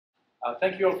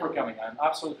Thank you all for coming. I'm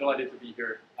absolutely delighted to be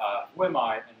here. Who am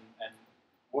I, and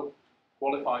what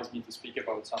qualifies me to speak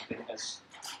about something as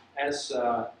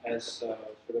sort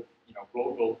of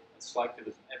global as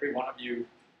Slacktivism? Every one of you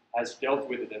has dealt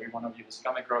with it. Every one of you has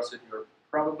come across it. You're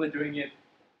probably doing it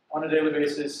on a daily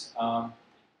basis.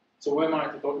 So who am I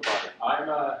to talk about it?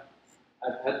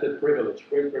 I've had the great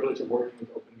privilege of working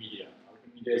with OpenMedia.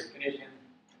 OpenMedia is a Canadian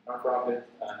nonprofit,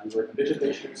 and we work on digital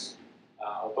issues.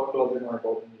 I'll talk a little bit more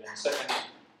about OpenMedia in a second.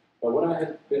 But what I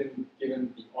have been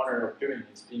given the honor of doing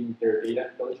is being their data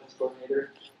intelligence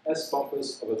coordinator. As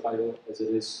pompous of a title as it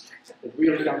is, it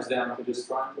really comes down to just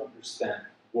trying to understand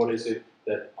what is it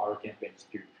that our campaigns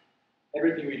do.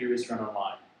 Everything we do is run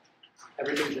online.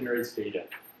 Everything generates data.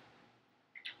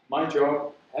 My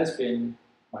job has been,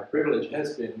 my privilege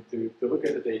has been to look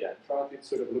at the data and try to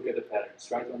sort of look at the patterns,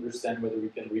 try to understand whether we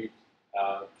can read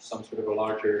some sort of a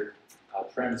larger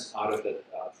trends out of that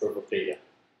trove of data.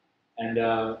 And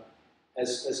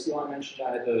as Eli mentioned,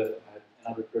 I had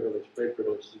another privilege, great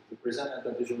privilege, to present at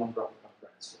the Digital Nonprofit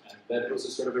Conference. And that was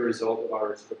a sort of a result of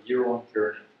our sort of year-long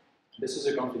journey. This is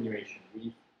a continuation.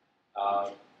 We've,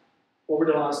 over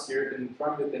the last year, been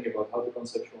trying to think about how to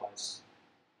conceptualize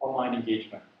online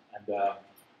engagement. And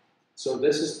so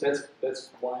that's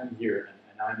why I'm here.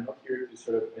 And I'm not here to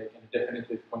sort of make any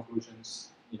definitive conclusions.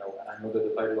 And I know that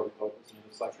the title of the talk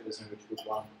is Slacktivism, which would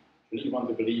really want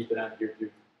to believe that I'm here to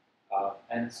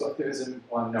end Slacktivism.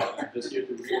 Well, no, I'm just here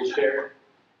to really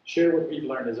share what we've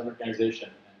learned as an organization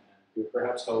and to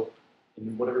perhaps help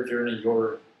in whatever journey you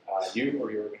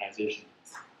or your organization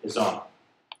is on.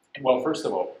 Well, first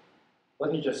of all,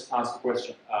 let me just ask a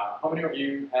question. How many of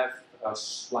you have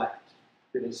Slacked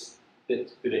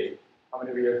today? How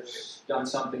many of you have done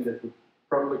something that would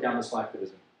probably count as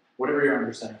Slacktivism? Whatever your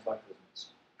understanding of Slacktivism is.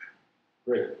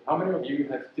 Great. How many of you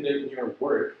have today in your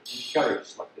work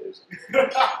encouraged Slacktivism?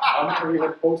 How many of you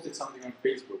have posted something on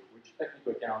Facebook, which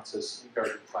technically counts as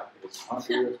encouraging Slacktivism? How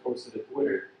many of you have posted to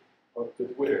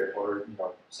Twitter or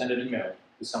send an email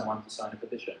to someone to sign a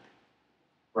petition?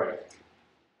 Right.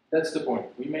 That's the point.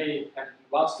 We may, and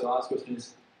the last question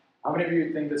is, how many of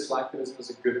you think that Slacktivism is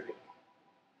a good thing?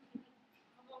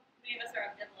 Many of us are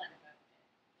ambivalent about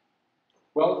it.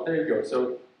 Well, there you go.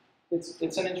 So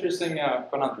it's an interesting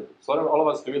conundrum. So all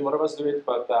of us do it,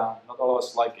 but not all of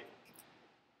us like it.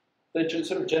 The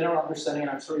sort of general understanding,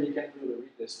 and I'm sorry you can't really read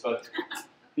this, but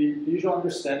the usual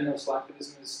understanding of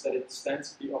Slacktivism is that it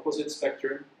stands the opposite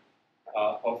spectrum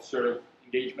of sort of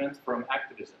engagement from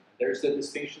activism. There's the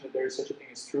distinction that there is such a thing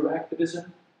as true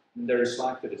activism, and there is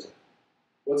Slacktivism.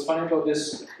 What's funny about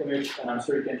this image, and I'm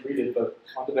sorry you can't read it, but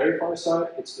on the very far side,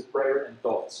 it's the prayer and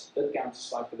thoughts. That counts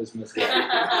as Slacktivism as well.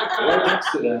 Right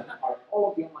next to them are all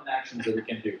of the online actions that we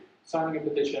can do. Signing a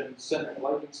petition,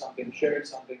 liking something, sharing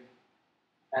something.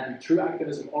 And true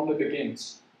activism only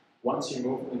begins once you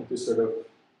move into sort of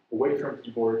away from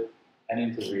keyboard and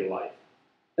into real life.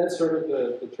 That's sort of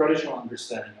the traditional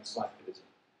understanding of Slacktivism.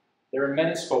 There are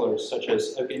many scholars, such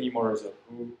as Evgeny Morozov,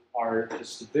 who are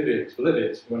just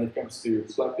livid when it comes to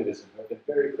Slacktivism, who have been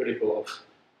very critical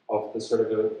of the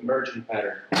sort of emerging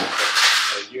pattern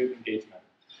of youth engagement,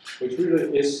 which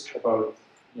really is about,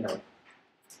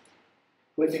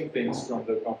 clicking things from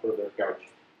the comfort of their couch.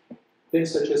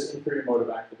 Things such as inferior mode of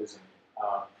activism,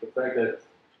 the fact that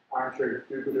armchair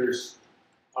do-gooders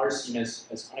are seen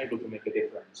as unable to make a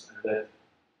difference, and that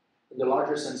in the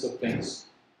larger sense of things,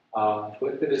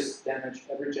 collectivists damage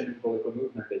every genuine political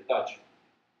movement they touch,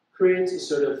 creates a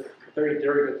sort of very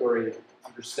derogatory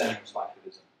understanding of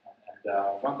Slacktivism,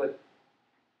 and one that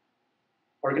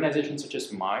organizations such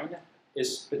as mine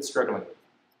is a bit struggling with.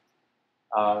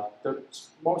 The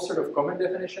most sort of common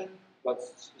definition,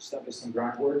 let's establish some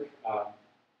groundwork,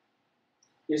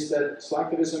 is that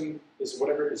Slacktivism is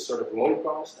whatever is sort of low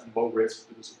cost and low risk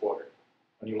to the supporter.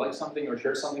 When you like something or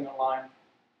share something online,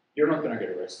 you're not going to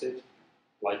get arrested.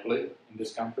 Likely, in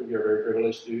this country, we are very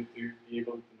privileged to be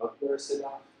able to not be arrested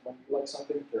when you like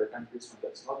something. There are countries when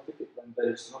that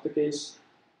is not the case.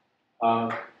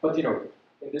 But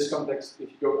in this context, if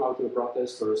you go out to a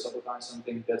protest or sabotage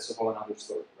something, that's a whole another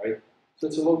story, right? So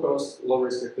it's a low-cost,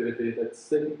 low-risk activity that's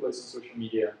taking place on social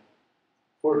media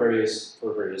for various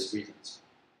reasons.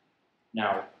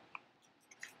 Now,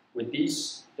 with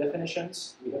these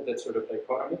definitions, we have that sort of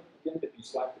dichotomy again between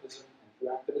Slacktivism and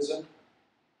true activism.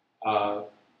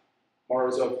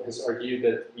 Morozov has argued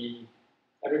that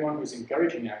everyone who's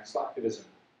encouraging Slacktivism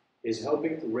is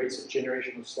helping to raise a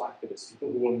generation of Slacktivists,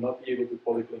 people who will not be able to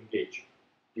politically engage.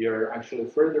 We are actually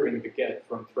furthering the gap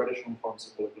from traditional forms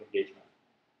of political engagement.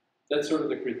 That's sort of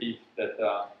the critique that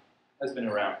has been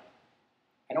around.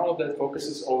 And all of that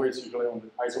focuses always usually on the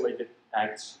isolated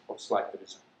acts of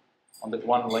Slacktivism. on that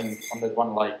one link, on that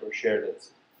one like or share that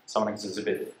someone has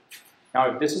exhibited.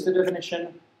 Now, if this is the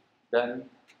definition, then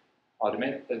I'll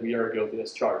admit that we are guilty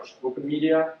as charged.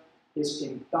 OpenMedia is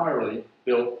entirely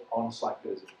built on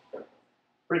Slacktivism.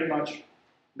 Pretty much,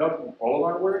 not all of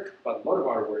our work, but a lot of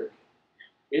our work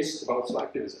is about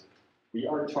Slacktivism. We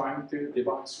are trying to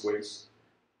devise ways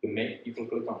to make people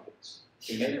click on things,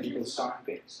 to make people sign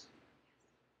things,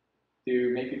 to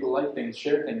make people like things,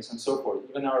 share things, and so forth.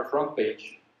 Even our front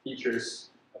page features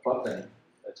a button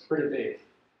that's pretty big.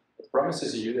 It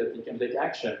promises you that you can take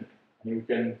action and you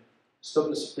can stop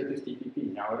the spread of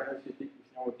TPP. Now, I don't know if you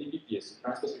know what TPP is, the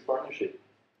Trans-Pacific Partnership.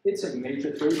 It's a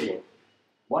major trade deal.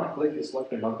 One click is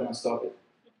likely not going to stop it.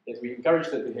 Yet we encourage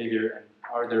that behavior and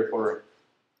are therefore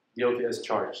guilty as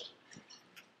charged.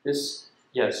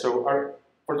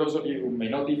 For those of you who may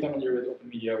not be familiar with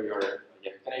OpenMedia, we are a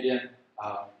Canadian,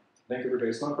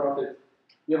 Vancouver-based nonprofit.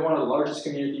 We have one of the largest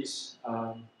communities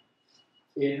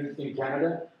in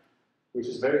Canada, which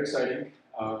is very exciting.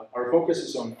 Our focus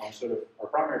is on our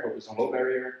primary focus on low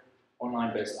barrier,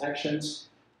 online-based actions.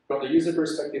 From the user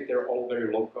perspective, they're all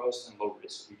very low cost and low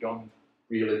risk. We don't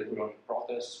really put on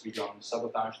protests, we don't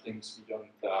sabotage things, we don't,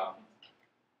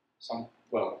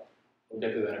 we'll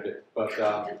get to that in a bit. But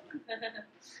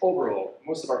overall,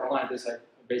 most of our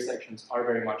online-based actions are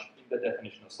very much in the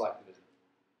definition of Slacktivism.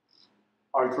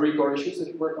 Our three core issues that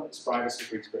we work on is privacy,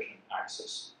 free expression, and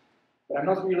access. But I'm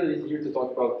not really here to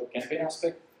talk about the campaign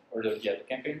aspect, or the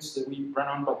campaigns that we run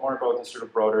on, but more about the sort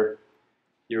of broader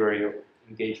theory of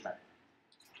engagement.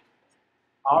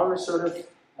 Our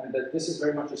and that this is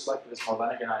very much a Slacktivist model,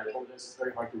 and again, I apologize, it's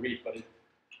very hard to read, but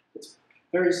it's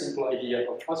a very simple idea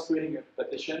of us creating a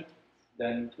petition,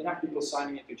 then enough people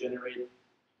signing it to generate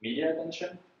media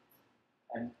attention,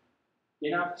 and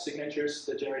enough signatures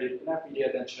that generated enough media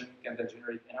attention can then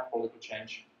generate enough political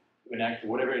change to enact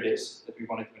whatever it is that we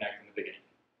wanted to enact in the beginning.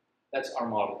 That's our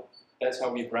model. That's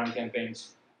how we run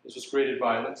campaigns. This was created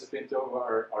by Lindsay Pinto,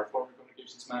 our former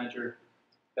communications manager,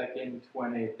 back in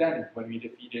 2010 when we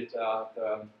defeated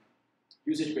the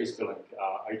usage-based billing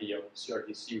idea of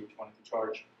CRTC, which wanted to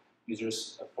charge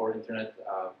users for internet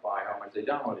by how much they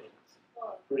downloaded.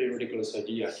 Pretty ridiculous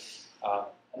idea.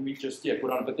 And we just put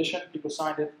on a petition, people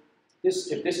signed it. This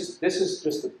is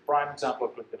just a prime example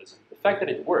of collectivism. The fact that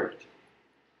it worked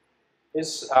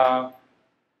is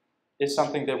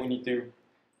something that we need to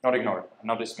not ignore and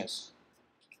not dismiss.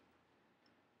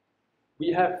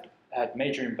 We have had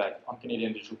major impact on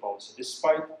Canadian digital policy,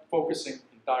 despite focusing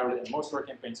entirely, and most of our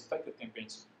campaigns, effective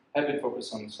campaigns, have been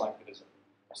focused on Slacktivism.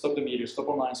 Stop the media, stop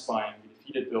online spying, we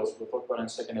defeated bills, we'll talk about it in a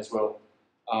second as well.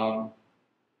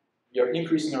 We are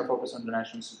increasing our focus on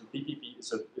international security. TPP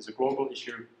is a global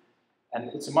issue, and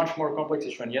it's a much more complex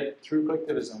issue, and yet through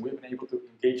collectivism, we've been able to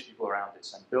engage people around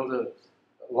this and build a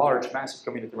large, massive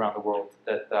community around the world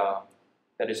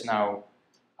that is now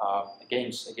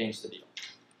against the deal.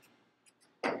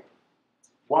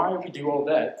 Why we do all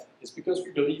that is because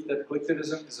we believe that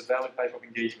collectivism is a valid type of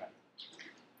engagement.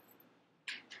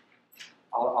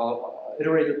 I'll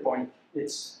iterate the point.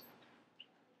 It's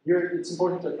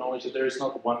important to acknowledge that there is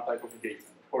not one type of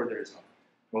engagement, or there is not.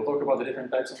 We'll talk about the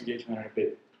different types of engagement in a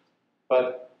bit.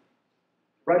 But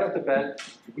right off the bat,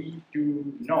 we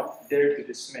do not dare to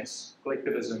dismiss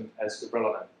collectivism as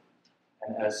irrelevant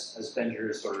and as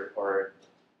dangerous or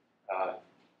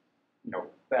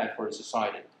bad for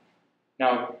society.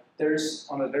 Now, there's,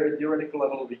 on a very theoretical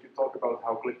level, we could talk about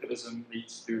how collectivism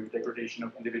leads to degradation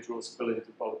of individuals' ability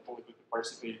to politically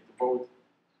participate, to vote.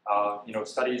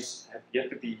 Studies have yet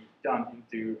to be done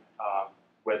into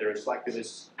whether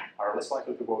Slacktivists are less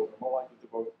likely to vote or more likely to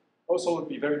vote. Those all would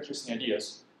be very interesting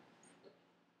ideas.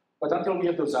 But until we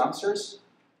have those answers,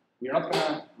 we're not going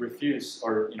to refuse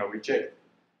or reject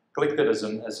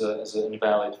collectivism as an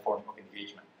invalid form of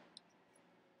engagement.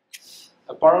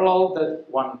 A parallel that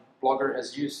one blogger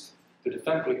has used to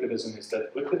defend collectivism is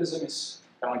that collectivism is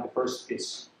kind of like the first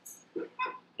kiss.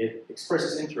 It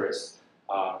expresses interest.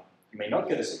 You may not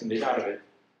get a second date out of it,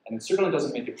 and it certainly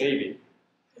doesn't make a baby,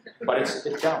 but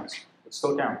it counts. It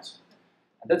still counts.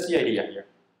 And that's the idea here.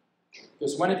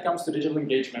 Because when it comes to digital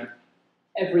engagement,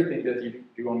 everything that you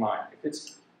do online, if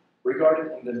it's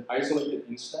regarded in an isolated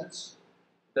instance,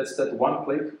 that's that one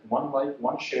click, one like,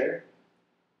 one share,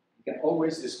 you can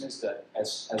always dismiss that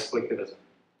as collectivism.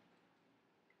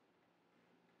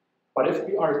 But if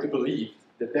we are to believe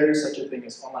that there is such a thing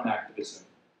as online activism,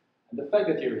 and the fact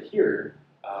that you're here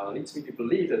leads me to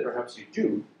believe that perhaps you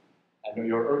do, and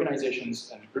your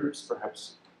organizations and groups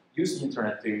perhaps use the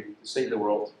internet to save the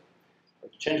world, or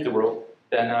to change the world,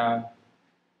 then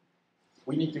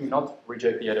we need to not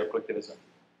reject the idea of collectivism.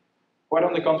 Quite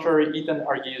on the contrary, Ethan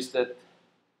argues that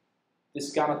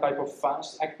this kind of type of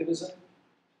fast activism,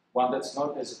 one that's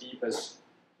not as deep as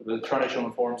the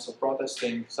traditional forms of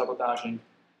protesting, sabotaging,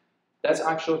 that's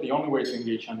actually the only way to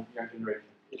engage young generation.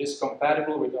 It is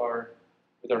compatible with our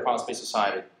fast-paced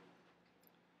society.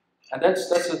 And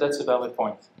that's a valid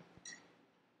point.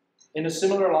 In a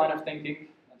similar line of thinking,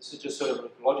 and this is just sort of a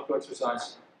logical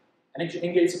exercise, an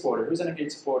engaged supporter. Who's an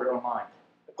engaged supporter online?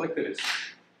 A collectivist.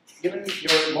 Given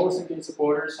your most engaged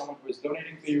supporter, someone who is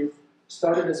donating to you,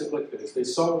 started as a collectivist. They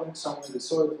saw it somewhere, they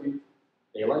saw a tweet,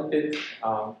 they liked it,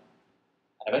 and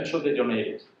eventually they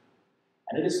donated.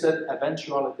 And it is that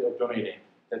eventuality of donating,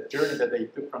 that journey that they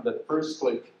took from that first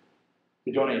click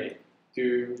to donating,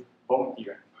 to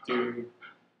volunteering, to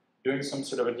doing some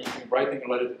sort of a Deepen, writing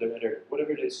a letter to the editor,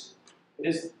 whatever it is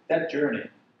that journey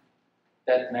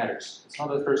that matters. It's not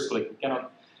the first click. You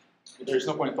cannot, there's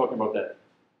no point in talking about that.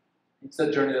 It's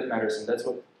that journey that matters, and that's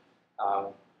what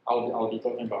I'll be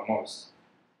talking about most.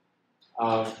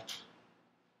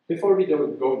 Before we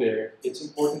go there, it's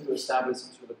important to establish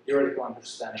some sort of theoretical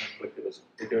understanding of collectivism,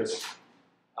 because,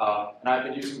 and I've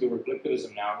been using the word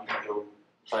collectivism now, even though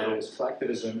the title is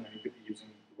Slacktivism, and you could be using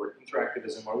the word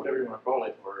interactivism, or whatever you want to call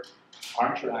it, or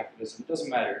armchair activism, it doesn't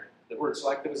matter. The word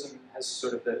Slacktivism has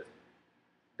sort of that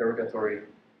derogatory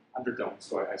undertone,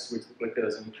 so I switched to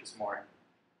collectivism, which is more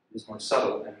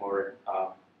subtle and more,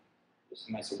 just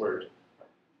a nicer word.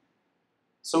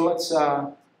 So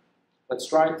let's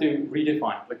try to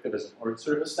redefine collectivism, or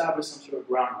sort of establish some sort of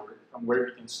groundwork from where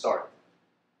we can start.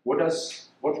 What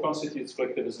constitutes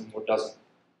collectivism, what doesn't?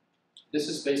 This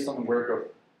is based on the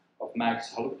work of Max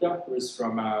Halupka, who is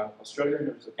from Australia,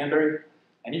 University of Canterbury,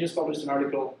 and he just published an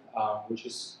article which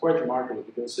is quite remarkable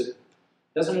because it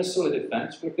doesn't necessarily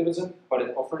defend collectivism, but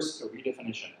it offers a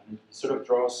redefinition, and it sort of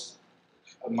draws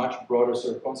a much broader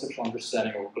sort of conceptual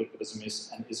understanding of what collectivism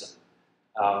is and isn't.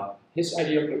 His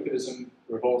idea of collectivism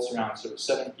revolves around sort of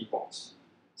 7 key points.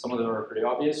 Some of them are pretty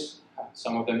obvious,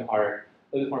 some of them are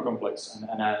a little bit more complex,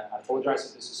 and I apologize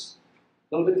if this is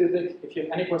a little bit too thick. If you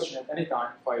have any question at any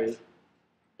time, if I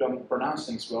don't pronounce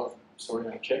things well, I'm sorry,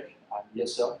 I'm Czech, I'm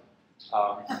ESL.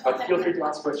 But feel free to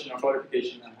ask questions or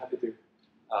clarification, I'm happy to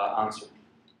answer.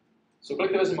 So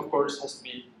collectivism, of course, has to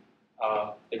be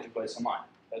taking place online.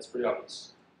 That's pretty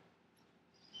obvious.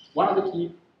 One of the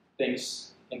key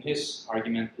things in his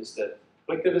argument is that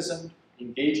collectivism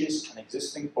engages an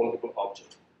existing political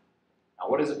object. Now,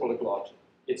 what is a political object?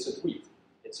 It's a tweet.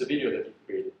 It's a video that you've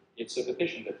created. It's a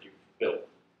petition that you've built.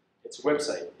 It's a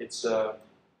website. It's a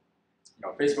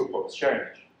Facebook post, sharing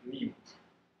it, meme.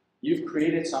 You've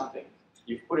created something.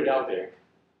 You've put it out there,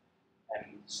 and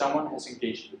someone has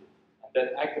engaged with it. And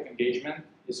that act of engagement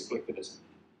is a collectivism.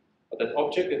 But that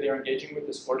object that they're engaging with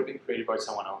has already been created by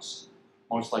someone else,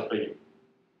 most likely you.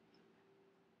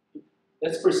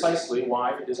 That's precisely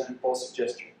why it is an impulsive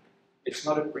gesture. It's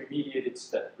not a premeditated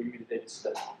step.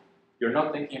 You're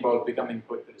not thinking about becoming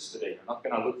collectivist today. You're not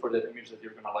going to look for that image that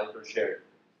you're going to like or share.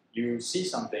 You see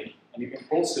something, and you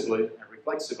impulsively and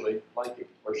reflexively like it,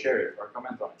 or share it, or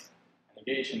comment on it, and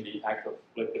engage in the act of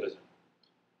collectivism.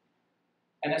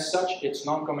 And as such, it's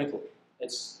non-committal.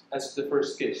 It's as the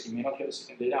first kiss. You may not get a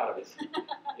second date out of it.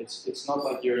 It's not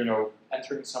like you're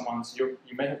entering someone's. You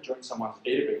may have joined someone's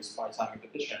database by signing a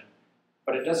petition,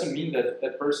 but it doesn't mean that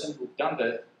that person who's done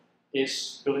that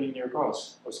is believing in your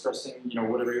cause or stressing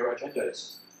whatever your agenda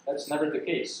is. That's never the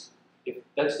case. If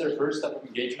that's their first step of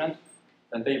engagement,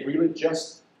 then they've really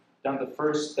just done the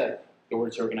first step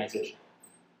towards your organization.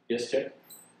 Yes, Jack?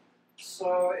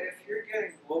 So if you're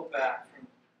getting blowback from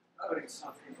putting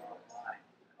something online,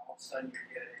 and all of a sudden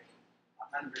you're getting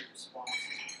 100 responses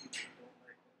and people don't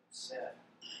like what you said,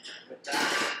 would that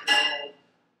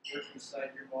still work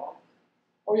inside your wall?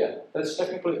 Oh yeah, that's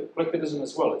technically collectivism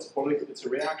as well. It's a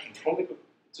reaction.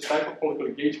 It's a type of political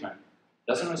engagement.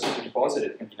 It doesn't necessarily be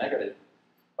positive, it can be negative,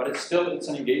 but it's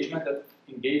an engagement that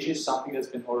engages something that's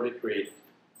been already created,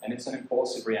 and it's an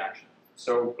impulsive reaction.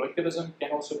 So collectivism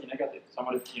can also be negative.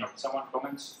 Someone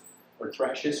comments or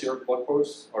trashes your blog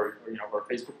post or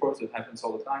Facebook post, that happens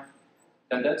all the time.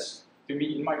 Then that's, to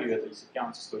me, in my view at least, it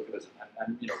counts as collectivism.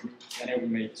 And many of you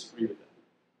may disagree with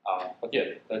that. But yeah,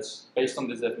 that's based on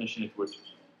this definition, it would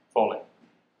fall in.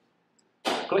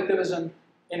 Collectivism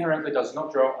inherently does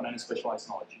not draw on any specialized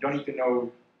knowledge. You don't need to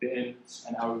know the ins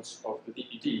and outs of the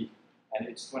DPT and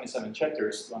its 27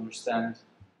 chapters to understand,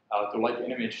 to like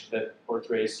an image that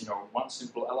portrays, one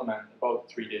simple element about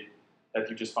 3D that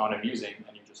you just found amusing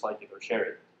and you just like it or share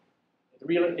it. It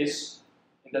really is,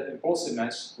 in that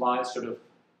impulsiveness lies sort of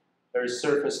very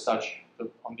surface touch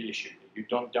on the issue. You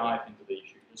don't dive into the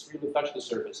issue. You just really touch the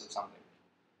surface of something.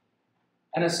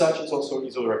 And as such, it's also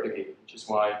easily replicated, which is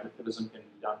why collectivism can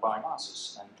be done by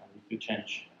masses, and you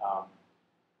change,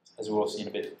 as we will see in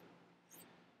a bit.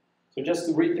 So just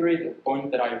to reiterate a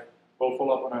point that I will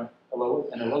follow up on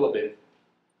in a little bit,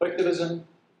 collectivism,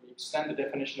 if we extend the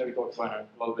definition that we talked about a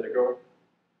little bit ago,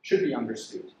 should be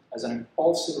understood as an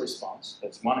impulsive response,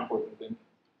 that's one important thing,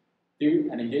 to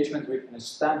an engagement with an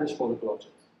established political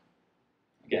object.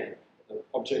 Again, the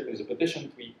object is a petition,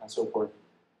 tweet, and so forth.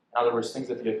 In other words, things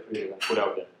that you get created and put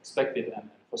out there, expected and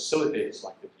facilitated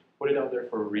selectively. Put it out there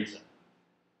for a reason.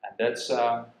 And that's,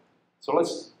 so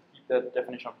let's keep that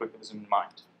definition of collectivism in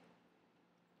mind.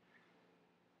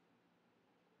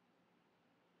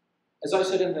 As I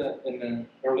said in the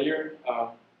earlier,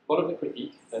 a lot of the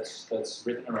critique that's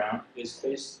written around is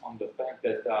based on the fact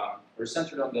that we're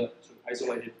centered on the sort of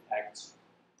isolated acts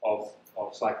of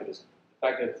Slacktivism. The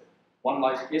fact that one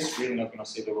life is really not going to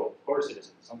save the world. Of course it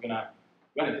isn't. It's not going to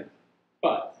do anything.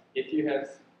 But if you have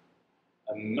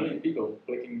a million people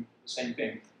clicking the same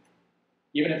thing,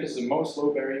 even if it's the most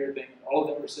low barrier thing, all of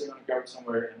them were sitting on a couch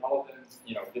somewhere, and all of them,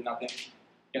 did nothing,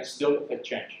 you can still affect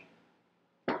change.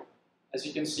 As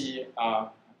you can see, I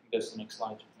think that's the next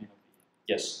slide.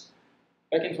 Yes.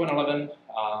 Back in 2011,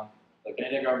 the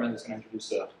Canadian government is going to introduce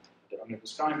the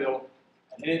Omnibus Crime Bill,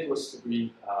 and in it was to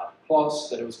be a clause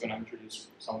that it was going to introduce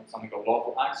something called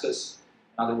lawful access.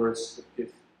 In other words, to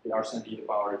give the RCMP the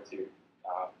power to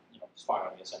spy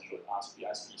on you, essentially, ask the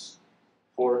ISPs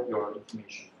for your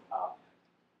information.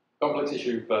 Complex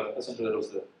issue, but essentially that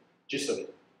was the gist of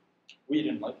it. We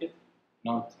didn't like it,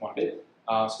 not one bit,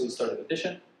 so we started a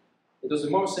petition. It was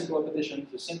the most simple petition,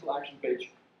 it's a simple action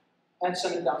page, and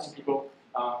 70,000 people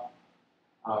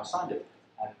signed it.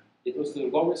 And it was the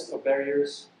lowest of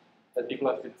barriers that people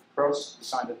have to cross to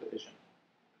sign the petition.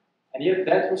 And yet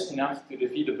that was enough to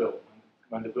defeat the bill.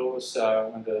 When the bill was,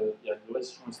 when the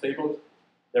legislation was tabled,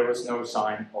 there was no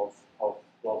sign of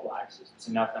lawful access. It's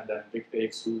enough, and then Big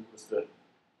Takes, who was the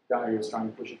guy who was trying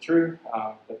to push it through,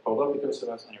 that called up because of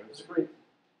us. Anyway, it was a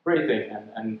great thing.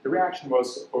 And the reaction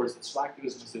was, of course, that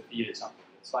Slacktivism is defeated something.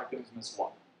 That Slacktivism is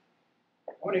won.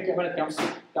 When it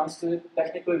comes to it,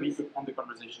 technically we could end the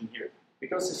conversation here.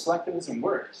 Because the Slacktivism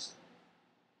works,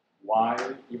 why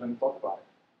even talk about it?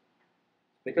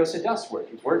 Because it does work.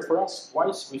 It worked for us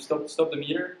twice. We stopped the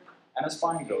meter and a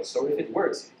spying bill. So if it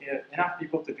works, if you get enough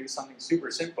people to do something super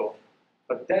simple,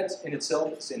 but that in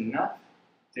itself is enough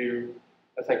to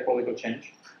affect political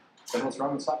change, then what's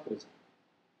wrong with Slacktivism?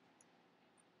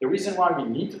 The reason why we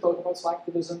need to talk about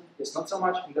Slacktivism is not so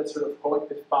much in that sort of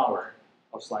collective power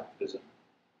of Slacktivism,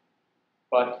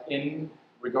 but in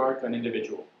regard to an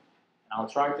individual. And I'll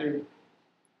try to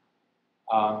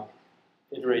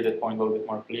iterate that point a little bit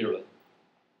more clearly.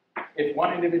 If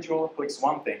one individual clicks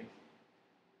one thing,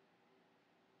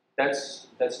 that's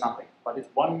nothing. But if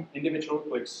one individual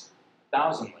clicks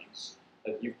 1,000 links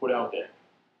that you've put out there,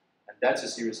 and that's a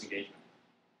serious engagement.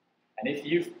 And if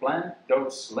you've planned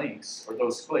those links or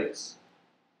those clicks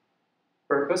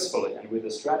purposefully and with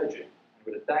a strategy and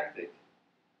with a tactic,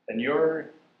 then you're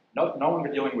no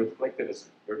longer dealing with collectivism.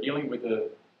 You're dealing with a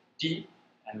deep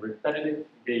and repetitive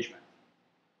engagement.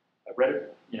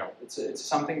 It's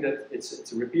something that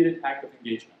it's a repeated act of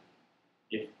engagement.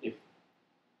 If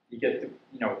you get to,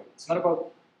 it's not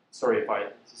about. Sorry if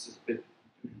this is a bit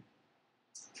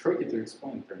tricky to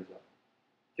explain. Turns out,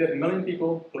 if you have a million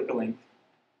people click a link,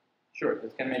 sure,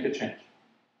 that can make a change.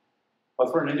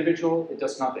 But for an individual, it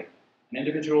does nothing. An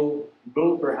individual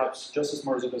will perhaps, just as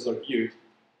Morozov like you,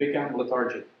 become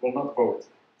lethargic, will not vote.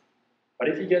 But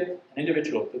if you get an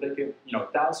individual to take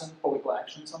 1,000 political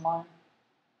actions online,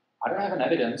 I don't have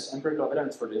empirical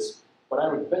evidence for this, but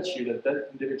I would bet you that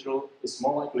individual is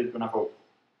more likely going to vote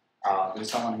than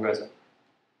someone who hasn't.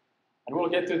 And we'll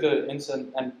get to the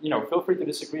instant, and feel free to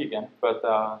disagree again, but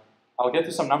I'll get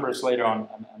to some numbers later on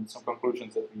and some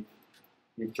conclusions that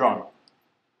we've drawn.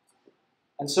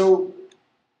 And so,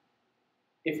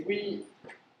 if we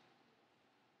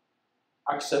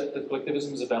accept that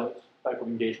collectivism is a valid type of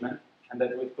engagement, and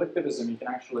that with collectivism you can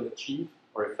actually achieve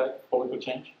or affect political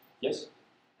change, yes?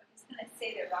 I was going to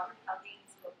say that Robert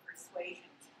Haldane's book,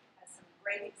 Persuasion, has some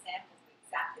great examples of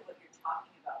exactly what you're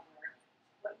talking about, where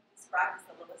what you describe as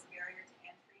the lowest barrier to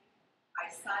entry, I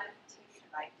signed a petition,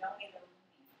 I donate a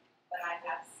loony, but I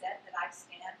have said that I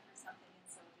stand for something in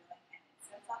so doing, and it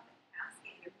sets up a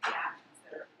cascade of reactions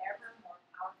that are ever more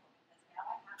powerful, because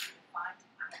now I have to define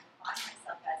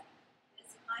myself as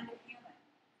this kind of human.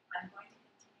 I'm going to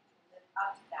continue to live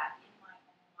up to that in my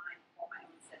own mind for my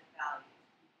own set of values.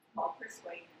 It's called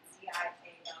Persuasion,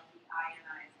 Caldini, as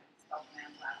I spelled the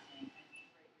man's last name, and it's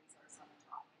a great resource on the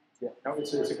topic. Yeah, no,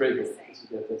 it's a great book.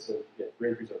 That's a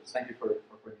great resource. Thank you for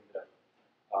bringing it up.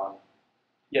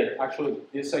 Actually,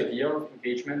 this idea of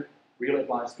engagement really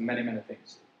applies to many, many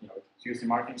things. You know, it's used in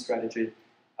marketing strategy.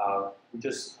 We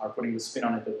just are putting the spin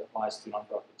on it that applies to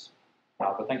nonprofits.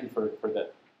 But thank you for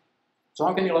that. So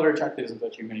how can you leverage activism to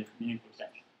achieve meaningful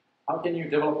change? How can you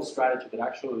develop a strategy that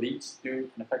actually leads to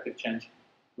an effective change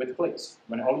with clicks,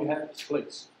 when all you have is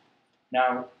clicks?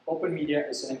 Now, OpenMedia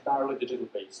is an entirely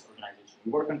digital-based organization.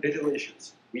 We work on digital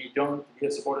issues. We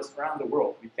have supporters around the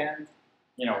world. We can't,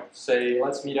 you know, say,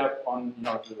 let's meet up on, you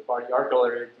know, the party art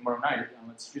gallery tomorrow night and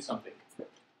let's do something.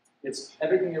 It's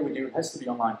everything that we do has to be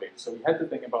online based. So we had to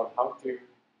think about how to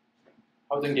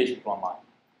engage people online.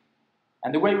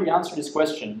 And the way we answered this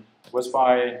question was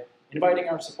by inviting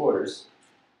our supporters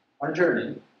on a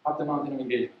journey up the mountain of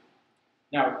engagement.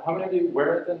 Now, how many of you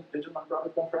were at the Digital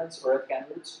Nonprofit Conference or at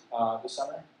Cambridge this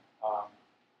summer?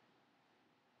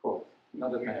 Cool.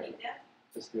 Not that many.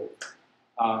 Just good.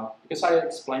 Because I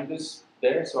explained this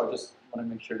there, so I just want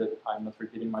to make sure that I'm not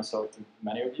repeating myself to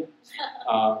many of you.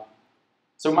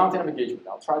 So mountain of engagement.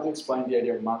 I'll try to explain the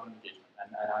idea of mountain of engagement.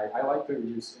 And I like to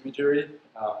use imagery,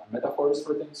 metaphors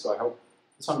for things, so I hope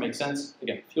this one makes sense.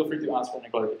 Again, feel free to ask for any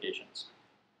clarifications.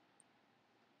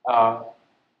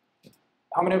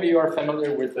 How many of you are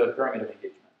familiar with the pyramid of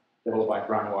engagement developed by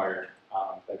Brownwire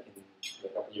back in a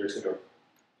couple of years ago?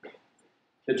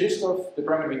 The gist of the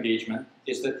pyramid of engagement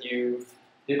is that you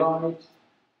take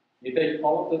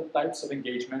all of the types of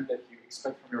engagement that you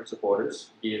expect from your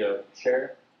supporters, be it a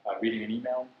share, reading an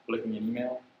email, clicking an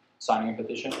email, signing a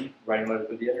petition, writing a letter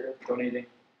to the editor, donating.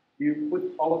 You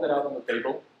put all of that out on the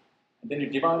table, and then you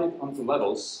divide it onto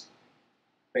levels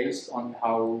based on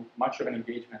how much of an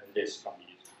engagement it is from the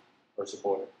user or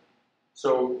supporter.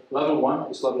 So level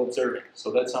 1 is level observing.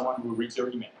 So that's someone who reads your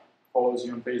email, follows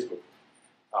you on Facebook.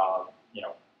 You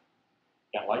know,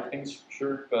 can like things,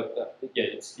 sure, but yeah,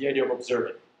 it's the idea of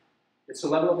observing. It's a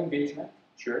level of engagement,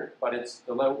 sure, but it's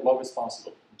the lowest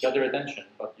possible. You get their attention,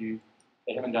 but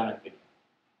they haven't done anything.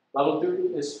 Level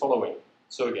 2 is following.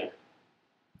 So again,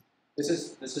 this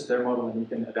is their model, and you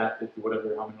can adapt it to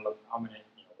how many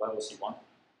levels you want.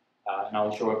 And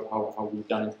I'll show up how we've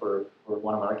done it for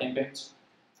one of our campaigns.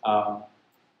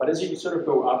 But as you sort of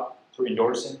go up to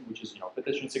endorsing, which is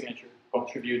petition signature,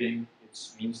 contributing, it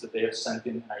means that they have sent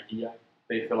in an idea,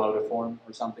 they fill out a form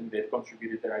or something, they've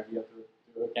contributed their idea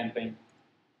to a campaign,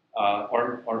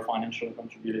 or financially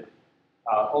contributed.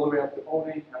 All the way up to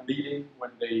owning and leading,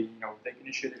 when they take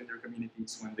initiative in their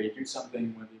communities, when they do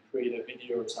something, when they create a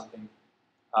video or something.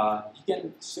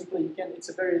 It's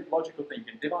a very logical thing. You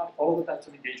can divide all the types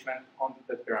of engagement onto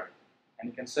that pyramid. And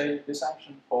you can say this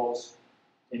action falls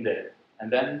in there.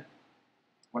 And then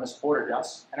when a supporter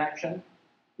does an action,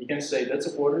 you can say that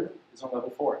supporter is on level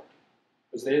 4.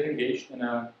 Because they have engaged in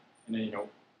a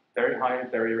very high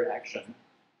barrier action.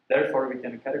 Therefore, we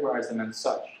can categorize them as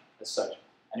such.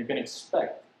 And you can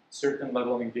expect a certain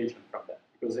level of engagement from them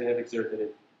because they have exerted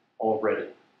it already.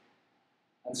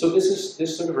 And so this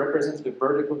sort of represents the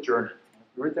vertical journey.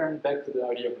 If you return back to the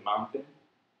idea of the mountain,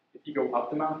 if you go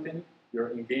up the mountain,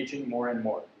 you're engaging more and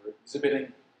more. You're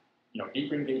exhibiting,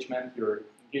 deeper engagement. You're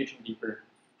engaging deeper.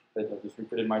 I just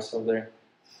repeated myself there.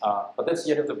 But that's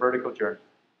the end of the vertical journey.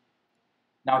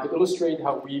 Now, to illustrate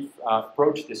how we've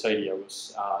approached this idea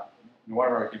was in one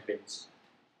of our campaigns.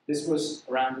 This was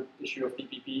around the issue of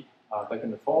TPP back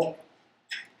in the fall,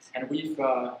 and we've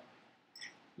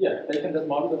taken that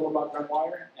model developed by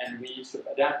Brownwire and we sort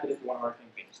of adapted it to one of our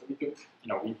campaigns. So we took,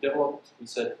 we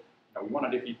said, we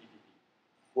want to do TPP.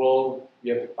 Well,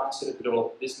 we have the capacity to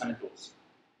develop this many tools,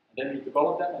 and then we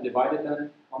developed them and divided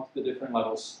them onto the different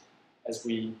levels as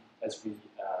we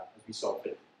saw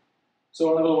fit. So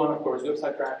on level 1, of course,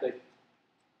 website traffic.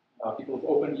 People have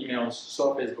opened emails,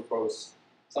 saw Facebook posts.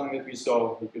 Something that we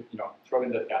saw, we could throw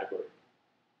in that category.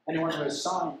 Anyone who has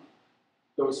signed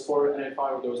those 4 and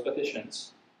 5 of those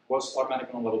petitions was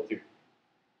automatically on level 2.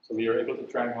 So we are able to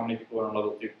track how many people are on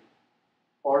level 2.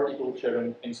 Or people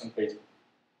sharing things on Facebook.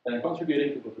 Then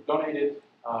contributing, people who donated,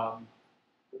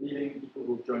 leading, people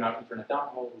who joined our internet town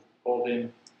hall, who called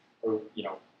in, or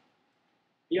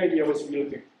The idea was really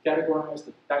to categorize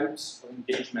the types of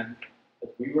engagement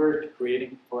that we were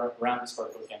creating around this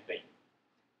part of the campaign.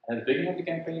 And at the beginning of the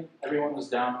campaign, everyone was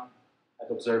down at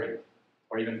observing,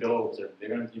 or even below observing. They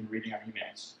weren't even reading our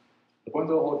emails. The point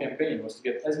of the whole campaign was to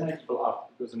get as many people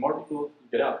up, because the more people you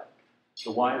get up,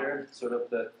 the wider sort of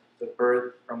the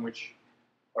birth from which,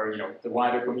 or the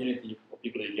wider community of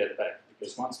people you get back.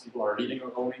 Because once people are leading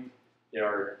or owning, they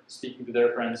are speaking to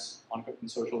their friends in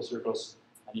social circles,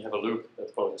 and you have a loop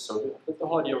that closes. So the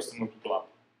whole idea was to move people up.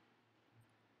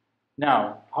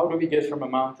 Now, how do we get from a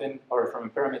mountain, or from a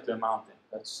pyramid to a mountain?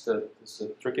 That's the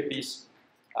tricky piece.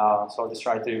 So I'll just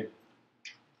try to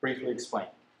briefly explain.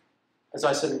 As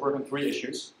I said, we work on 3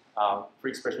 issues.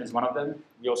 Free expression is one of them.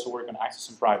 We also work on access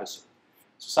and privacy.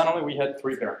 So suddenly we had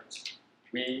 3 variants.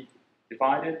 We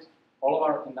divided all of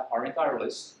our entire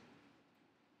list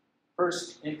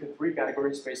first into 3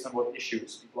 categories based on what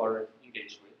issues people are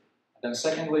engaged with. And then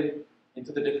secondly,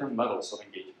 into the different levels of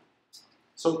engagement.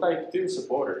 So type 2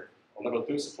 supporter, or level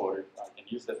 2 supporter, I can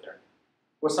use that term,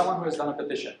 was someone who has done a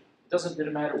petition. It doesn't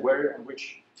really matter where and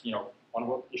which, on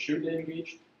what issue they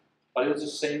engaged, but it was the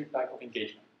same type of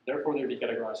engagement. Therefore, they'll be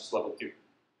categorized as level 2.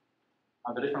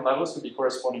 And the different levels would be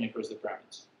corresponding across the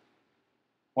pyramids.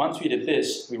 Once we did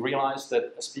this, we realized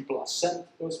that as people ascend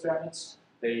those pyramids,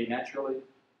 they naturally,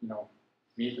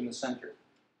 meet in the center.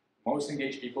 Most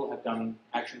engaged people have done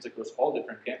actions across all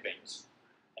different campaigns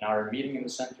and are meeting in the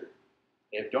center.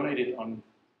 They have donated on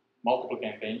multiple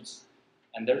campaigns,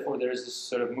 and therefore there is this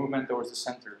sort of movement towards the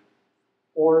center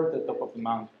or the top of the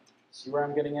mountain. See where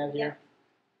I'm getting at here?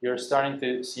 You're starting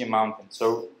to see a mountain.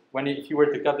 So if you were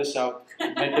to cut this out,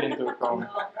 make it into a cone.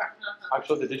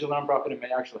 Actually, the digital nonprofit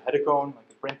may actually had a cone. I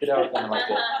could print it out and like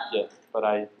that. Yeah, but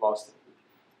I lost it.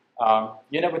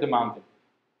 You end up with a mountain.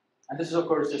 And this is, of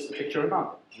course, just a picture of a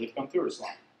mountain with contours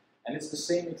line. And it's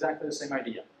exactly the same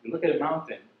idea. You look at a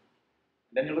mountain,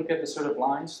 and then you look at the sort of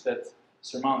lines that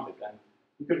surmount it. And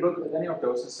you could look at any of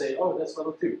those and say, oh, that's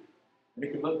level 2. And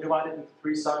you could divide it into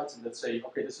 3 sides and then say,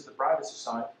 okay, this is the privacy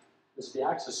side, this is the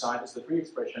access side, this is the free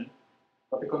expression,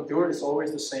 but the contour is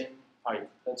always the same height.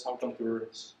 That's how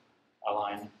contours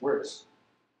line works.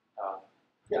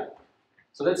 Yeah.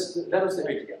 So that was the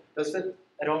idea. Does that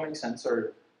at all make sense?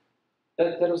 Or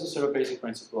that was the sort of basic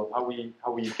principle of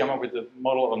how we come up with the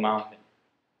model of a mountain.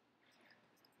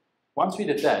 Once we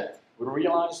did that, we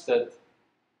realized that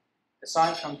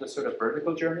aside from the sort of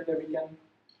vertical journey that we can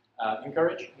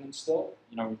encourage and instill,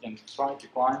 we can try to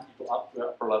climb people up to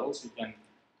upper levels.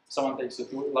 Someone takes a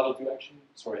level 2 action.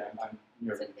 Sorry, I'm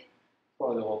nervous.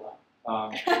 Probably the whole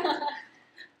time.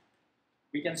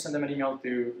 We can send them an email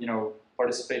to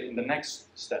participate in the next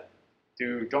step,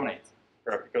 to donate,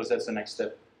 because that's the next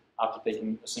step after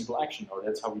taking a simple action, or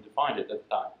that's how we defined it at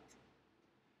the time.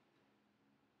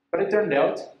 But it turned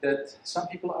out that some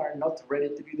people are not ready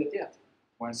to do that yet.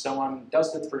 When someone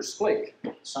does that first click,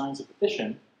 signs a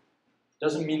petition,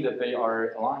 doesn't mean that they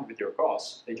are aligned with your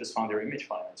cause. They just found their image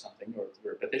file or something, or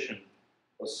their petition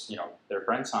was, their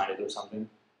friend signed it or something.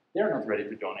 They're not ready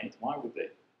to donate. Why would they?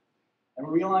 And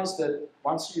we realized that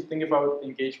once you think about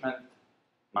engagement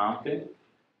mountain,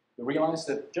 you realize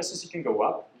that just as you can go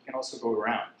up, you can also go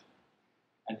around.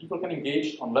 And people can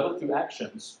engage on level 2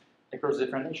 actions across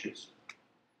different issues.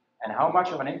 And how much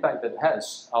of an impact that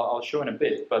has, I'll show in a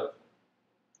bit, but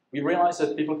we realized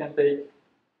that people can take,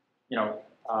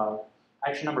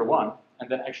 action number 1 and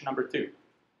then action number 2,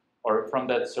 or from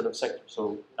that sort of sector.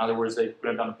 So in other words, they could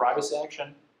have done a privacy action,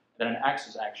 and then an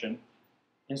access action,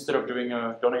 instead of doing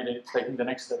taking the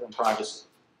next step in privacy.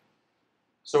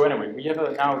 So anyway, we have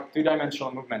a now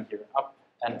 2-dimensional movement here, up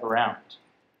and around.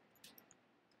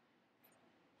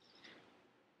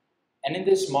 And in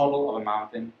this model of a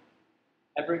mountain,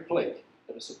 every click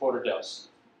that a supporter does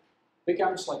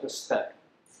becomes like a step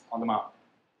on the mountain.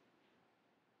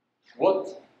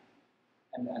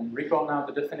 And recall now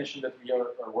the definition that we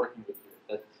are working with here,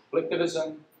 that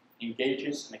collectivism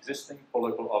engages an existing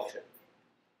political object.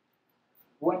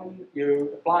 When you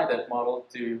apply that model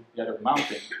to the other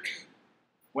mountain,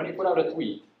 when you put out a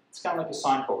tweet, it's kind of like a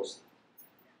signpost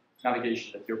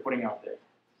navigation that you're putting out there,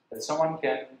 that someone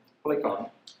can click on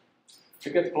to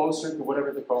get closer to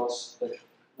whatever the cause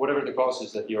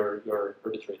is that you're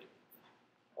perpetrating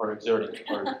or exerting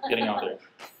or getting out there.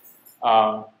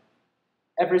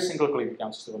 Every single click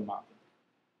becomes still a mountain.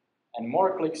 And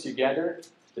more clicks you gather,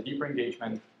 the deeper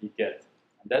engagement you get.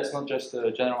 And that's not just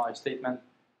a generalized statement,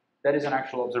 that is an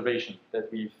actual observation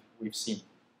that we've seen.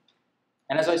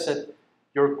 And as I said,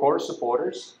 your core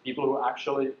supporters, people who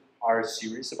actually are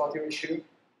serious about your issue,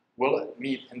 will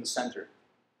meet in the center.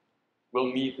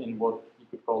 Will meet in what you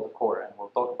could call the core, and we'll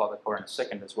talk about the core in a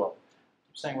second as well. I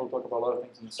keep saying we'll talk about a lot of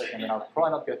things in a second, and I'll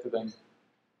probably not get to them.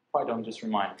 If I don't, just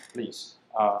remind me, please.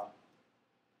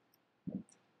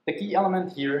 The key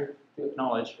element here to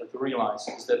acknowledge or to realize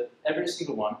is that every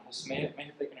single one may have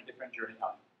taken a different journey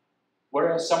up.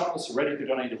 Whereas someone was ready to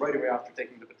donate right away after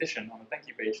taking the petition on the thank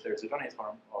you page, there's a donate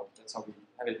form, or that's how we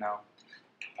have it now.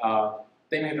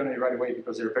 They may donate right away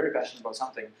because they're very passionate about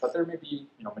something, but there may be,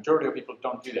 majority of people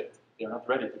don't do that. They're not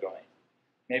ready to donate.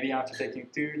 Maybe after taking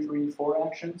 2, 3, 4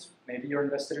 actions, maybe you're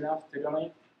invested enough to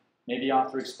donate. Maybe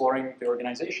after exploring the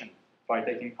organization by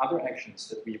taking other actions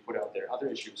that we put out there, other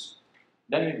issues,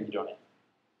 then maybe you donate.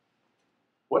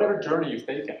 Whatever journey you've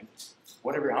taken,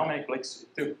 how many clicks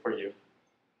it took for you,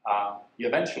 you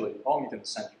eventually all meet in the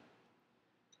center.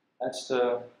 That's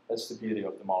the beauty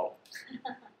of the model.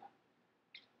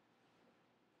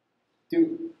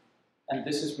 And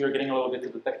this is, we're getting a little bit to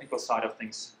the technical side of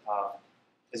things.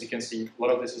 As you can see, a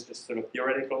lot of this is just sort of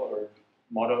theoretical or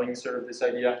modeling sort of this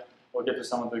idea. We'll get to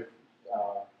some of the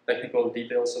technical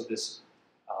details of this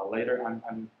later.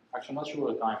 I'm actually not sure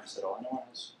what the time is at all. Anyone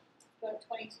else?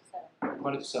 20 to 7.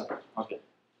 20 to 7, okay.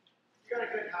 You got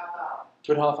a good half hour.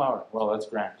 Good half hour, well that's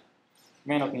grand.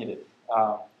 May not need it.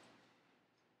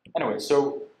 Anyway,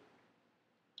 so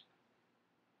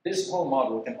this whole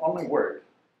model can only work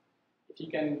if you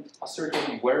can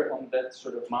ascertain where on that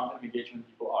sort of mountain of engagement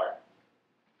people are.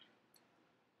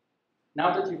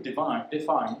 Now that you've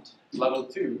defined level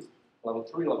 2, level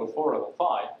 3, level 4, level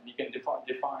 5, you can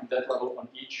define that level on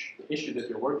each issue that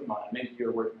you're working on, and maybe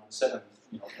you're working on 7,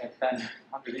 10,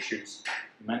 100 issues.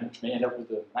 You may end up with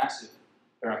a massive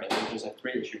pyramid, which just have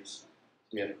 3 issues.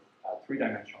 So we have a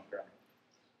 3-dimensional pyramid,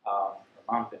 or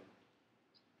mountain.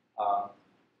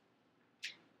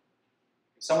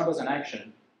 If someone does an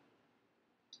action,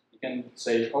 you can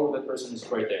say, oh, that person is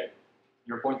right there.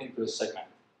 You're pointing to a segment.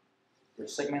 You're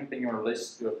segmenting your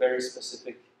list to a very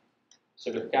specific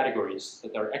sort of categories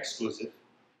that are exclusive.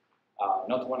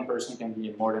 Not one person can be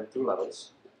in more than 2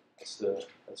 levels. That's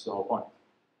the whole point.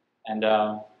 And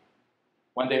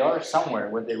when they are somewhere,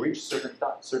 when they reach certain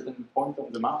point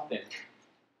on the mountain,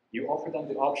 you offer them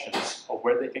the options of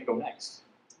where they can go next.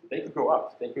 They could go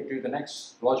up. They could do the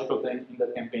next logical thing in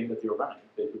that campaign that you're running.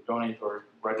 They could donate or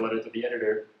write a letter to the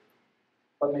editor,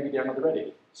 but maybe they're not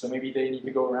ready. So maybe they need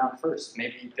to go around first.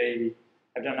 Maybe they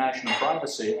have done action on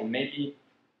privacy, and maybe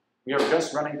we are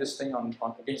just running this thing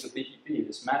against the TTP,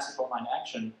 this massive online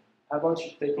action. How about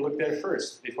you take a look there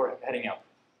first before heading up?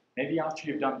 Maybe after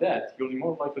you've done that, you'll be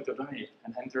more likely to donate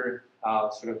and enter,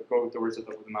 sort of go towards the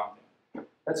top of the mountain.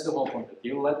 That's the whole point, that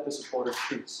you let the supporters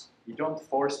choose. You don't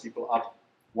force people up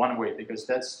one way, because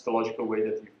that's the logical way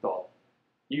that you've thought.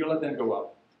 You let them go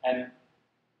up. And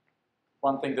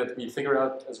one thing that we figured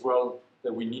out as well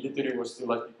that we needed to do was to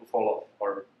let people fall off,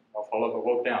 or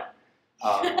walk down.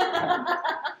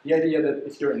 The idea that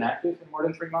if you're inactive in more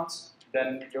than 3 months,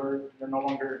 then you're no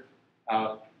longer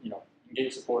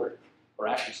engaged supporter or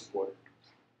active supporter.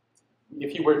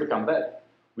 If you were to come back,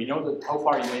 we know that how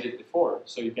far you made it before,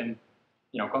 so you can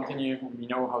continue. We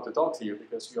know how to talk to you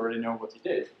because we already know what you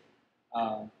did.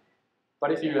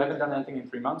 But if you haven't done anything in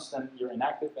 3 months, then you're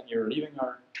inactive and you're leaving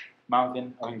our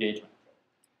mountain of engagement.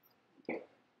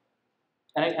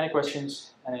 Any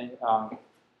questions? How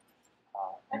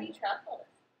do you track all this?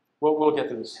 We'll get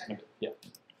to this in a bit, yeah.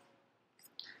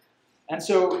 And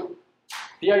so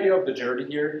the idea of the journey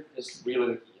here is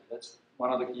really the key. That's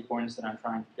one of the key points that I'm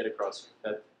trying to get across here,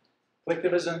 that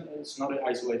collectivism is not an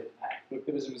isolated act.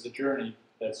 Collectivism is a journey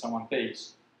that someone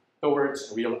takes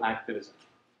towards real activism,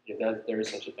 if there is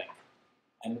such a thing.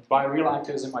 And by real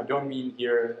activism, I don't mean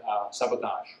here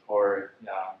sabotage or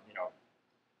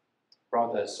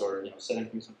protests or setting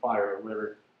things on fire or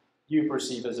whatever you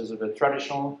perceive as the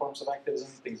traditional forms of activism,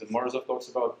 things that Morozov talks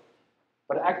about.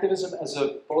 But activism as a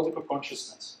political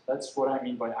consciousness, that's what I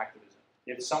mean by activism.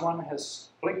 If someone has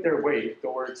clicked their way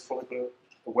towards political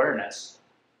awareness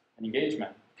and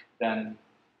engagement, then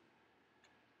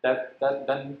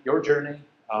then your journey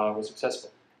was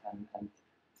successful. And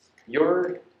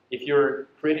if you're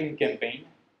creating a campaign,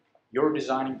 you're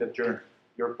designing the journey.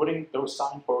 You're putting those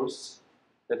signposts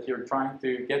that you're trying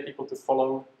to get people to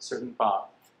follow a certain path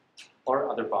or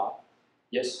other path.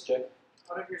 Yes, Jeff?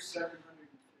 Out of your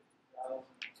 750,000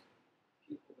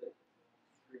 people that you've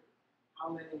gone through, how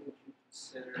many would you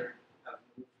consider have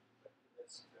moved from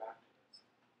collectivist to activist?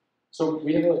 So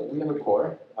we have a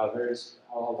core.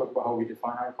 I'll talk about how we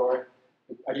define our core.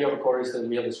 The idea of a core is that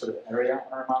we have a sort of area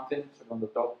on our mountain, sort of on the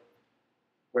top,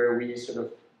 where we sort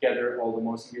of gather all the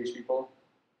most engaged people.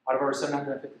 Out of our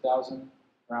 750,000,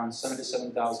 around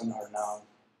 77,000 are now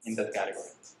in that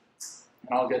category.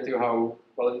 And I'll get to how,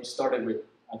 well, we started with,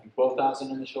 I think,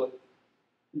 12,000 initially.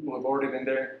 People have already been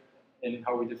there in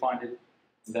how we defined it.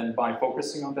 And then by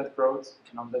focusing on that growth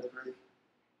and on that group,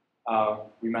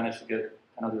 we managed to get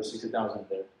another 60,000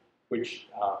 there, which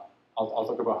I'll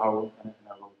talk about how in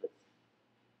a little bit.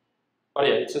 But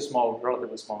yeah, it's a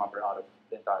relatively small number out of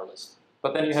the entire list.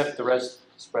 But then you have the rest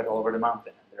spread all over the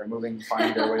mountain, and they're moving,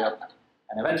 finding their way up,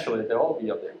 and eventually they'll all be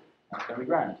up there. That's going to be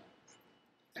grand.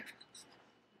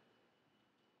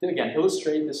 To again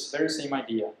illustrate this very same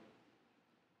idea,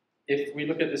 if we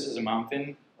look at this as a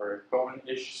mountain or a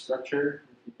cone-ish structure,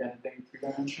 if you can think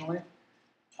 3-dimensionally,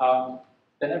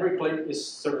 then every click is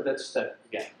sort of that step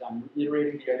again. I'm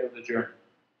reiterating the idea of the journey.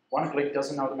 One click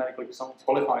doesn't automatically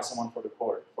qualify someone for the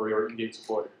court, for your engaged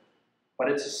supporter, but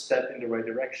it's a step in the right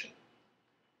direction.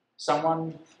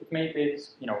 Someone, it may take,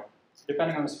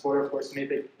 depending on the supporter, of course, it may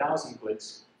take 1,000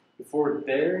 clicks before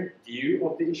their view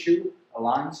of the issue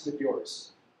aligns with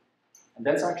yours. And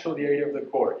that's actually the idea of the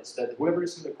core, is that whoever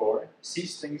is in the core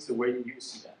sees things the way you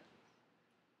see them.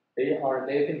 They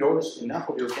have endorsed enough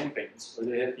of your campaigns, or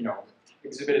they have,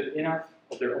 exhibited enough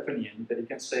of their opinion that you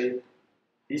can say,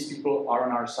 these people are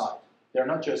on our side. They're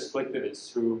not just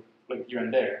collectivists who click here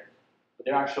and there, but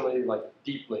they're actually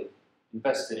deeply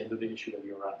invested into the issue that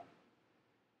you're running.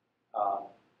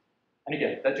 And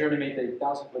again, that journey may take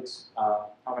 1,000 clicks,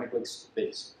 how many clicks it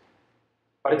takes.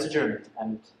 But it's a journey,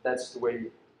 and that's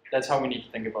how we need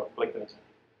to think about collectivism.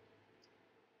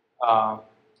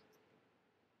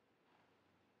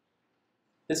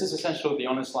 This is essentially the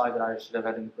only slide that I should have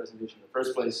had in the presentation in the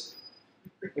first place.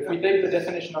 If we take the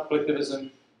definition of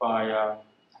collectivism by, I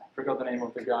forgot the name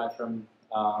of the guy from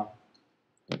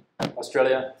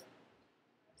Australia.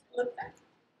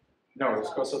 No, it's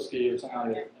Kosowski or something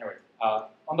like that. Anyway,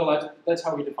 on the left, that's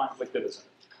how we define collectivism.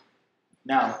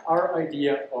 Now, our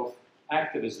idea of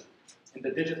activism in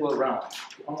the digital realm,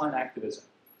 the online activism,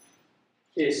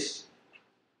 is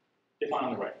defined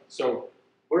on the right. So,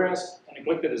 whereas in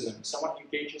collectivism, someone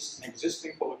engages an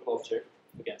existing political object,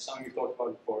 again, something we talked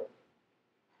about before,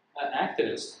 an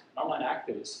activist, an online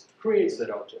activist, creates that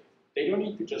object. They don't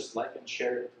need to just like and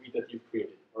share a tweet that you've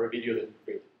created, or a video that you've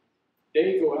created.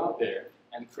 They go out there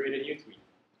and create a new tweet.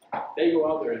 They go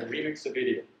out there and remix a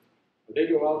video. Or they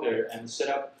go out there and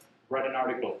write an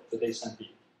article that they send you.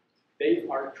 They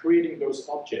are creating those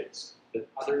objects that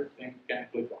other things can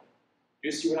click on. Do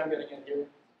you see what I'm getting at here?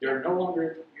 You don't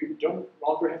longer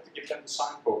have to give them the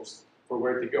signpost for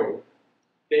where to go.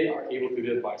 They are able to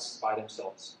do it by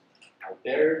themselves. Now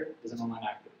there is an online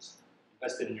activist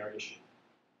invested in your issue.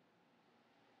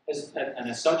 And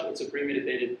as such, it's a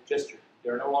premeditated gesture.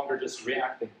 They're no longer just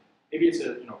reacting. Maybe it's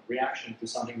a reaction to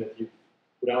something that you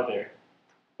put out there,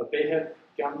 but they have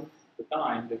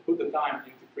they put the time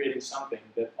into creating something,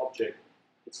 that object.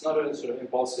 It's not a sort of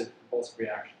impulsive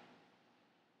reaction.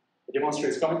 It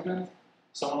demonstrates commitment.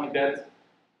 Someone like that,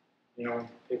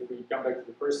 if we come back to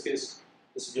the first case,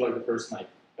 this would be like the first night,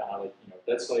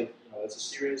 that's that's a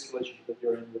serious relationship that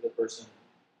you're in with a person.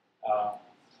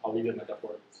 I'll leave it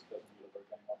metaphor, it doesn't really work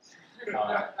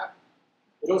anymore.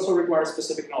 It also requires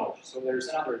specific knowledge, so there's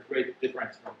another great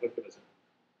difference from collectivism.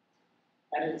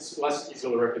 And it's less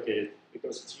easily replicated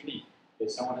because it's unique.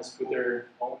 If someone has put their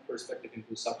own perspective into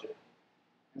the subject.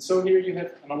 And so here you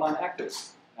have an online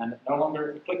activist, and no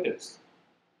longer a collectivist.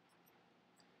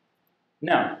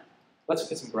 Now, let's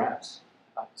look at some graphs.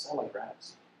 I like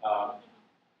graphs.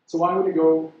 So why would we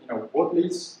go, what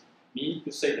leads me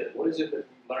to say that? What is it that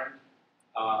we learned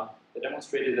that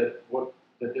demonstrated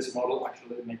that this model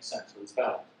actually makes sense, or it's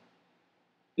valid?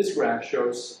 This graph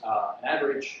shows an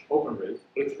average open rate,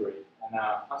 click-through rate, and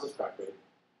unsubscribe rate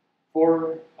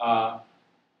for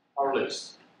our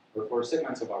list, or for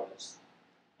segments of our list.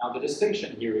 Now the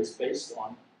distinction here is based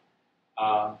on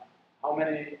how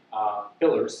many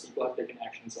pillars people have taken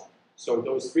actions on. So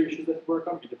those three issues that we work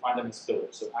on, we define them as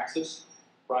pillars. So access,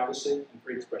 privacy, and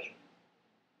free expression.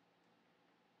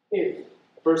 If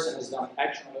a person has done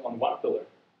action on one pillar,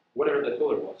 whatever that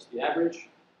pillar was, the average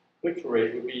click-through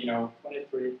rate would be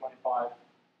 23, 25,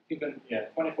 even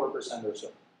 24% or so.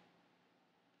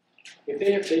 If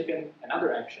they have taken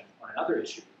another action on another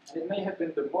issue, and it may have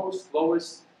been the lowest,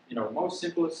 most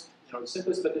simplest,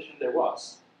 simplest petition there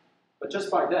was, but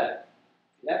just by that,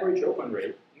 the average open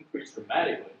rate increased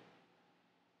dramatically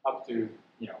up to,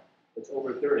 it's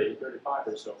over 30, 35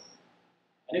 or so.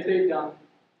 And if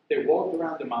they walked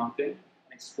around the mountain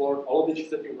and explored all the issues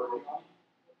that you're working on,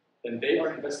 then they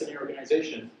are invested in your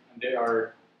organization, and they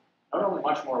are not only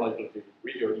much more likely to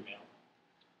read your email,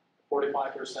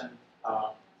 45%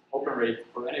 open rate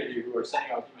for any of you who are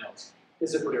sending out emails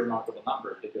is a pretty remarkable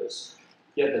number, because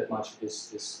yet that much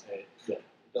it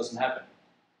doesn't happen.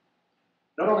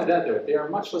 Not only that though, they are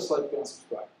much less likely to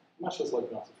unsubscribe,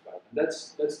 and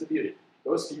that's the beauty.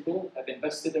 Those people have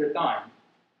invested their time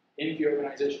into your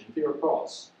organization, into your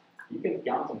cause. You can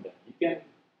count on them. You can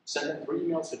send them 3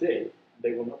 emails a day, and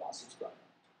they will not unsubscribe,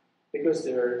 because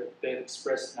they've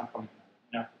expressed enough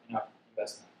commitment, enough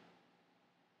investment.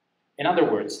 In other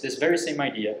words, this very same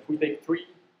idea, if we take 3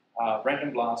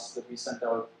 random blasts that we sent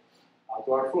out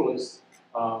to our full list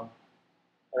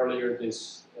earlier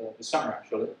this summer,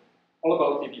 actually, all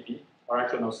about TPP, or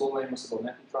actually no, Soul Name was about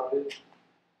net neutrality.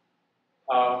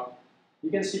 You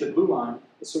can see the blue line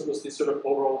is this sort of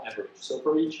overall average. So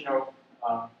for each,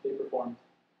 they performed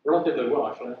relatively well,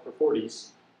 actually, for 40s.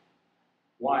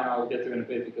 why I'll get to in a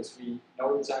bit, because we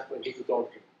know exactly who to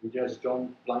talk to. We just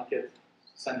don't blanket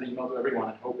send the email to everyone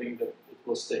and hoping that it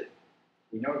will stick.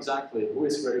 We know exactly who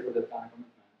is ready for that kind of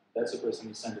commitment. That's the person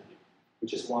we send it to,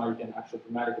 which is why you can actually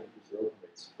dramatically increase your open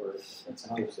rates. That's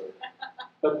another story.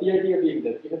 But the idea being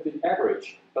that you have the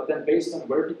average, but then based on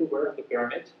where people were on the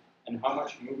pyramid and how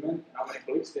much movement and how many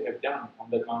clicks they have done on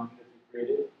that mountain that you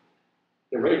created,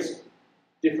 the rates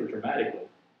differ dramatically.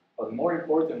 But more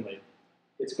importantly,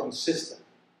 it's consistent.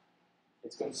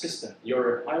 It's consistent.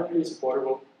 Your highly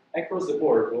supportable across the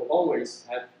board will always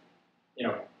have,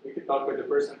 we could talk with the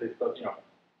person that got,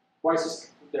 twice as,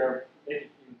 they're maybe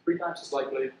even 3 times as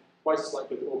likely, twice as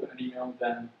likely to open an email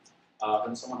than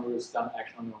someone who has done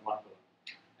action on one bullet.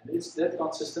 And it's that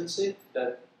consistency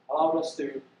that allowed us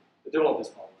to develop this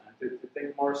model and to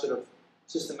think more sort of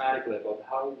systematically about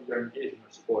how we are engaging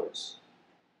our supporters.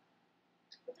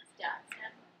 What does DAP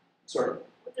stand for? Sorry?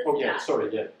 What does DAP?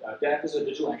 Sorry, yeah. DAP is a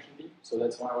digital action team, so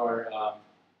that's one of our,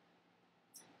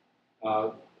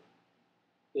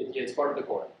 it's part of the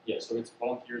core. Yeah, so it's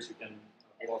volunteers who can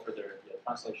offer their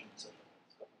translation and stuff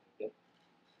like that. Would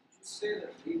you say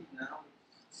that Lead Now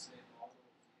is the same model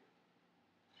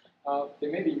as you?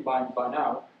 They may be by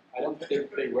now. I don't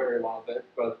think they were a while back,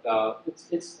 but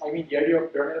I mean, the idea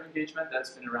of pyramid of engagement,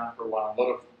 that's been around for a while.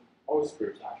 Most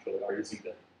groups actually are using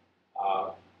that.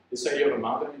 This idea of a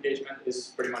mountain of engagement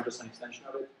is pretty much just an extension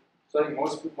of it. So I think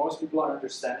most people are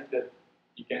understanding that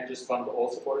you can't just bundle all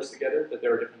supporters together, that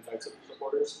there are different types of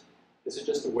supporters. This is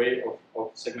just a way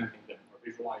of segmenting them or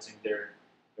visualizing their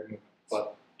movement.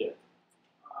 But yeah.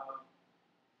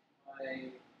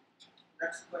 My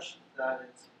next question to that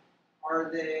is,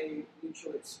 are they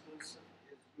mutually exclusive?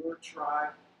 Is your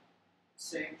tribe the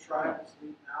same tribe as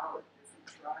Lead Now or a different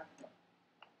tribe?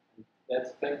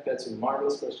 That's a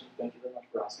marvelous question. Thank you very much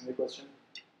for asking the question.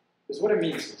 Because what it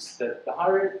means is that the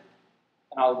higher,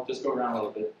 and I'll just go around a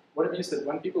little bit, what it means is that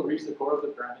when people reach the core of the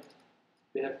pyramid,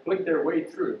 they have clicked their way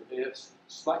through, they have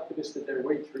Slacktivisted their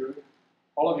way through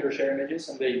all of your share images,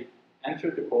 and they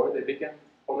enter the core, they become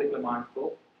politically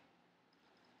mindful.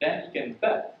 Then you can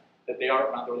bet that they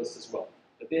are on other lists as well,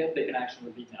 that they have taken action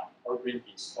with Lead Now, or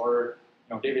Greenpeace, or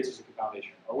David Suzuki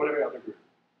Foundation, or whatever other group.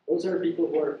 Those are people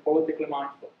who are politically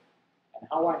mindful. And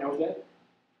how I know that?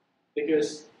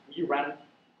 Because we ran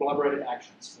collaborative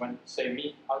actions. When, say,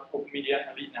 me, OpenMedia,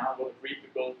 and Lead Now will agree to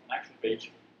build an action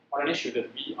page on an issue that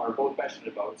we are both passionate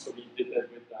about. So we did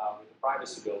that with the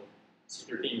privacy bill,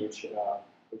 C13, which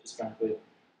is currently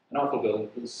an awful bill,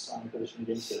 and please sign a petition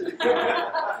against it,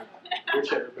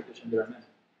 whichever petition there are many.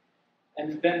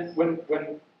 And then when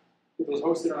it was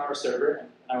hosted on our server,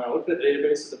 and I looked at the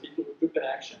database of the people who took that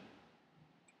action,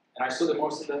 and I saw that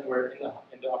most of them were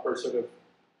in the upper sort of,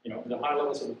 in the high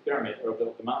levels of the pyramid or of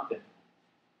the mountain.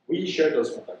 We shared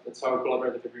those contacts. That's how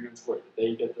collaborative agreements work.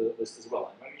 They get the list as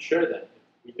well. And when we share that,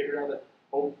 we figured out that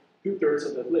 2/3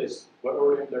 of that list were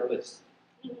already on their list.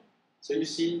 So you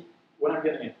see what I'm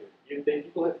getting into.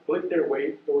 People have clicked their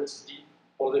way towards deep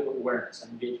political awareness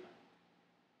and engagement.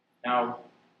 Now,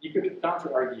 you could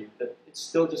counter-argue that it's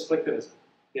still just collectivism.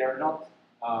 They are not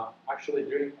actually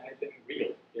doing anything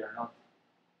real. They are not.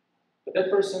 But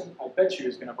that person, I bet you,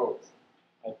 is going to vote.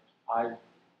 I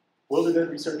will do that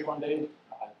research one day.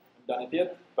 I haven't done it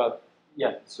yet, but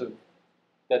yeah. So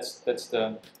that's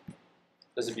the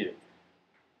view.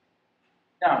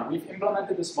 Now we've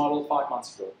implemented this model 5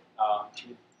 months ago. We've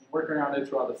been working around it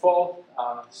throughout the fall,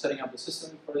 setting up the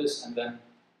system for this, and then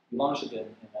we launched it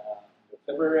in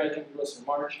February, I think it was, in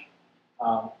March.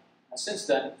 And since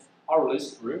then, our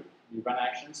list grew. We ran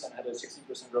actions and had a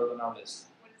 16% growth on our list.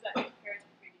 What does that compare to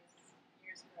previous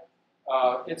years'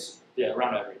 growth? It's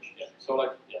around average. Yeah.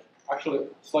 So actually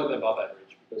slightly above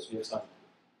average because we have some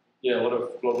a lot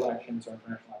of global actions or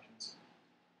international actions.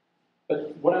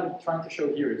 But what I'm trying to show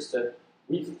here is that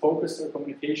we've focused our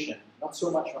communication not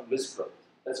so much on list growth.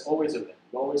 That's always a thing.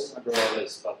 We always want to grow our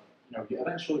list, but you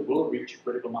eventually will reach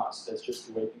critical mass. That's just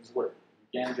the way things work.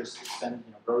 You can't just extend,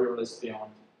 grow your list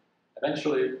beyond.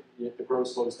 Eventually, the growth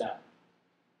slows down.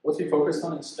 What we focused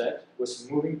on instead was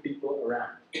moving people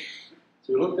around.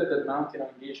 So we looked at that mountain of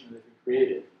engagement that we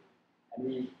created, and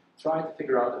we tried to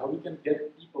figure out how we can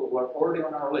get people who are already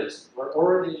on our list, who are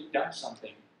already done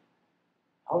something,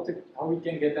 how we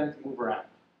can get them to move around.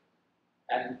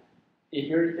 And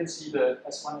here you can see the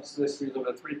S1, S2, S3,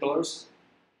 the 3 pillars.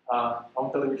 I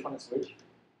won't tell you which one is which,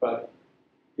 but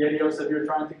the idea is that we're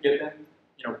trying to get them,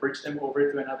 bridge them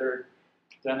over to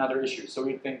another issue. So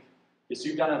we think, if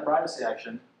you've done a privacy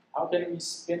action, how can we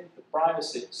spin the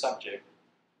privacy subject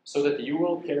so that you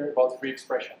will care about free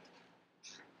expression?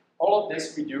 All of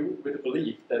this we do with the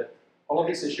belief that all of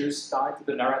these issues tie to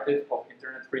the narrative of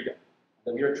internet freedom.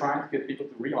 That we are trying to get people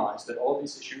to realize that all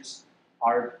these issues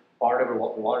are part of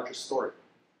a larger story.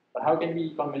 But how can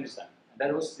we convince them? And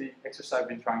that was the exercise I've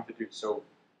been trying to do. So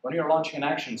when you're launching an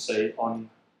action, say, on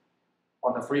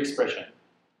a free expression,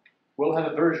 we'll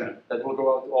have a version that will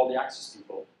go out to all the access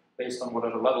people based on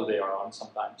whatever level they are on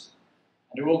sometimes.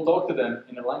 And we will talk to them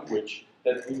in a language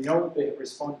that we know they have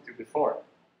responded to before.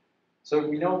 So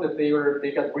we know that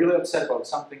they got really upset about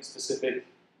something specific,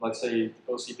 let's say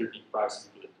the OC13 privacy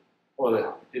included.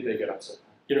 Or did they get upset?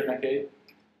 Here in McKay,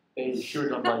 they sure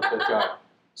don't like that guy.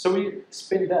 So we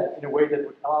spin that in a way that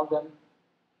would allow them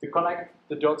to connect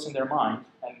the dots in their mind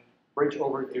and bridge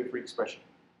over to free expression.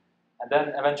 And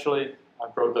then eventually I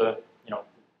brought the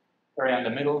area in the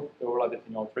middle, the overlap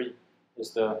between all three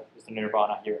is the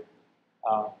nirvana here.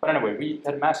 But anyway, we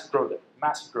had massive growth there,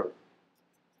 massive growth.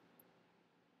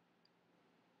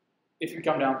 If we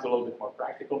come down to a little bit more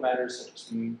practical matters, such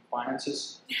as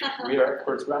finances, we are, of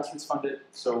course, grassroots funded,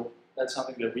 so that's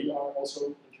something that we are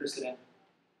also interested in.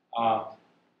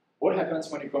 What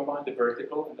happens when you combine the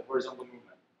vertical and the horizontal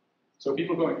movement? So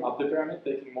people going up the pyramid,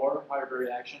 taking more higher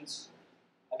barrier actions,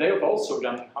 and they have also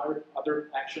done other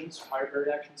actions, higher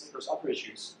barrier actions across other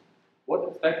issues. What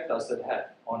effect does that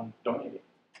have on donating?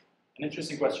 An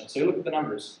interesting question. So you look at the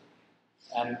numbers,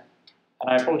 and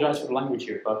I apologize for the language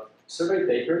here, but survey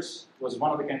takers was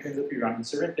one of the campaigns that we ran, and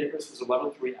survey takers was a level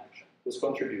 3 action. It was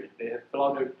contributing. They had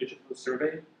filled out a digital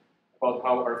survey about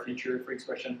how our future free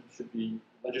expression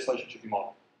legislation should be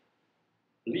modeled.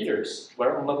 Leaders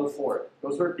were on level 4.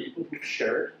 Those were people who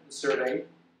shared the survey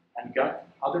and got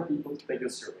other people to take the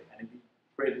survey. And we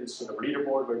created this sort of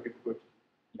leaderboard where people could,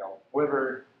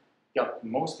 whoever got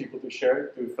most people to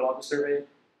share to fill out the survey,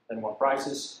 then won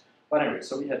prizes. But anyway,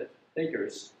 so we had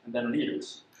takers and then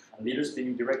leaders. And leaders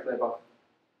being directly above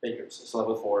takers. It's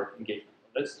level 4 engagement.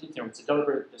 That's, it's a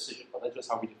deliberate decision, but that's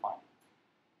just how we define it.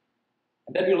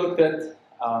 And then we looked at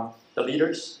the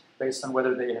leaders based on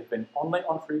whether they have been only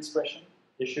on free expression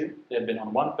issue, they have been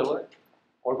on one pillar,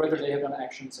 or whether they have done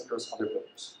actions across other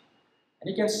pillars. And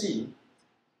you can see,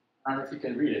 I don't know if you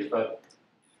can read it, but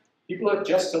people have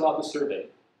just filled out the survey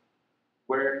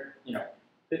where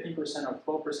 15%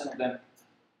 or 12% of them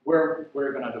were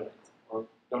going to donate, or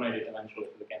donated eventually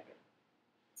to the campaign.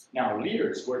 Now,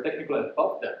 leaders were technically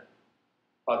above them,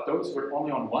 but those were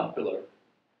only on one pillar,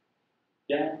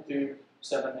 down to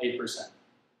 7–8%.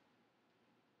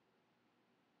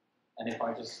 And if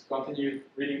I just continue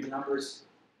reading the numbers,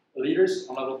 the leaders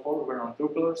on level 4 were on 2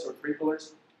 pillars or 3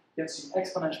 pillars. You can see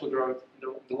exponential growth in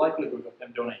the likelihood of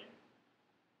them donating.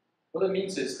 What that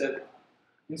means is that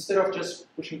instead of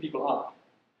just pushing people up,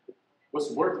 it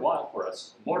was worthwhile for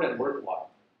us, more than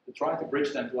worthwhile, to try to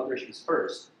bridge them to other issues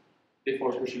first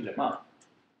before pushing them up.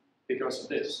 Because of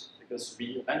this, because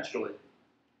we eventually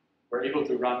were able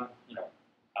to run,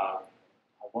 I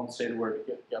won't say the word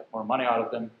get more money out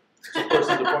of them. Of course,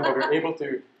 at the point where we're able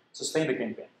to sustain the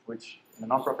campaign, which in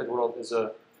the nonprofit world is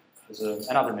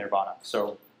another nirvana.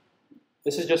 So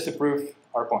this is just to prove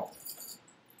our point.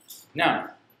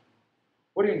 Now,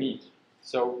 what do you need?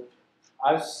 So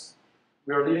as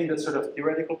we are leaving the sort of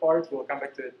theoretical part, we'll come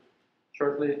back to it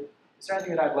shortly. Is there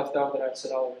anything that I've left out that I've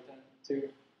said I'll return to?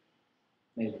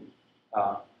 Maybe.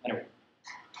 Anyway,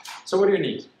 so what do you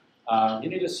need? You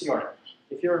need a CRM.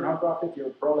 If you're a nonprofit,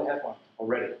 you'll probably have one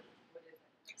already.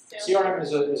 CRM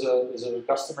is a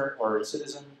customer or a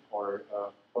citizen or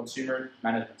a consumer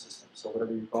management system. So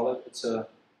whatever you call it, it's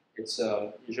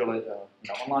usually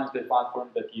an online-based platform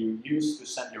that you use to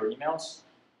send your emails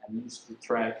and use to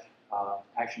track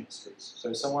action histories. So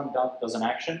if someone does an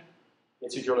action,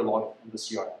 it's usually logged in the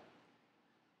CRM.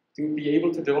 To be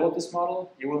able to develop this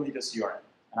model, you will need a CRM.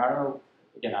 And I don't know,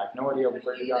 again, I have no idea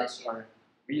where you guys are.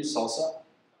 We use Salsa.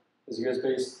 It's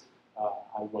US-based.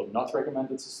 I will not recommend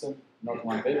the system, not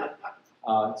one bit. It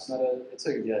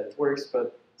works,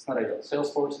 but it's not ideal.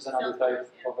 Salesforce is another type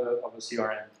of a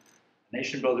CRM.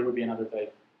 Nation Builder would be another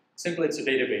type. Simply, it's a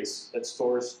database that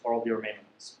stores all of your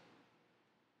mailings.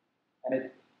 And the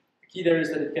key there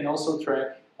is that it can also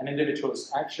track an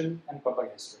individual's action and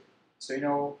contact history. So you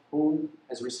know who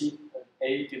has received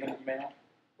a given email,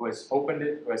 who has opened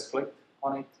it, who has clicked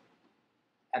on it,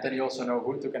 and then you also know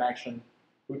who took an action,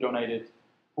 who donated,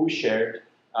 who shared,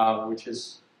 which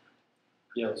is,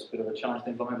 it's a bit of a challenge to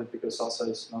implement it because Salsa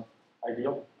is not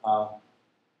ideal.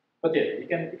 But yeah, you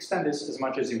can extend this as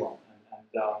much as you want. And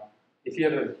if you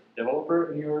have a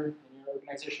developer in your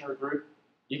organization or group,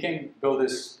 you can build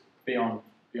this beyond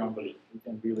belief. You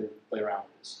can really play around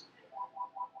with this.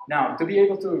 Now, to be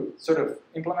able to sort of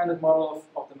implement the model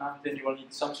of the mountain, you will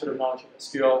need some sort of knowledge of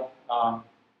SQL.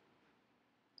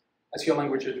 SQL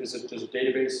language is just a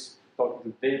database,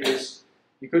 talking to the database.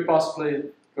 You could possibly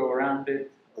go around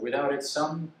it or without it.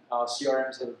 Some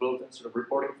CRMs have built-in sort of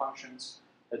reporting functions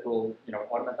that will,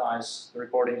 automatize the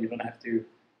reporting. You don't have to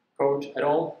code at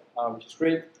all, which is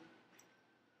great.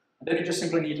 And then you just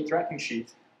simply need a tracking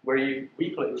sheet where you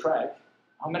weekly track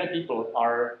how many people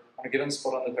are on a given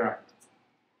spot on the pyramid.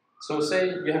 So say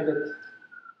you have that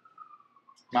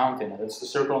mountain, that's the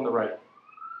circle on the right.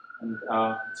 And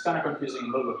it's kind of confusing a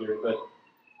little bit here, but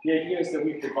the idea is that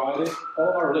we've divided all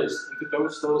of our list into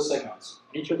those little segments.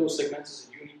 And each of those segments is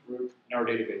a unique group in our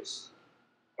database.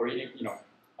 Or unique, and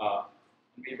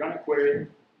we run a query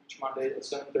each Monday at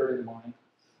 7:30 in the morning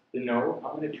to know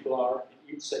how many people are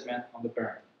in each segment on the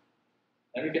pyramid.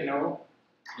 Then we can know,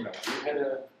 we had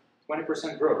a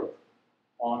 20% growth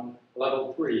on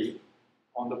level 3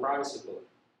 on the privacy pillar.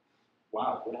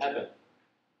 Wow, what happened?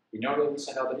 We know that we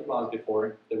sent out an email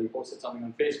before, that we posted something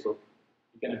on Facebook.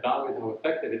 You can evaluate how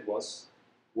effective it was,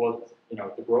 what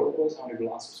the growth was, how many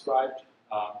people unsubscribed,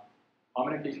 how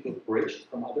many people bridged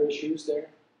from other issues there.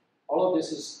 All of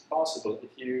this is possible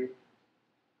if you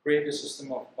create a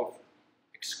system of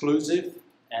exclusive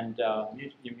and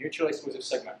mutually exclusive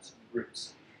segments and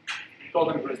groups. We call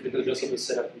them groups because just of the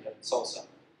setup we have in Salsa.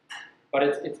 But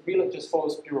it really just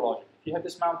follows pure logic. If you have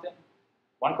this mountain,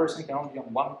 one person can only be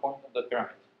on one point of the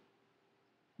pyramid.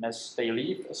 And as they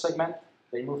leave a segment,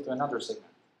 they move to another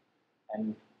segment.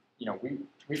 And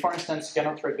we for instance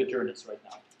cannot track the journeys right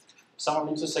now. If someone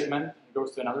leaves a segment and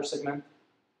goes to another segment,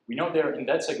 we know they're in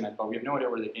that segment, but we have no idea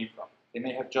where they came from. They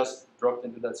may have just dropped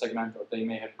into that segment, or they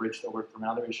may have bridged over from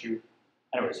another issue.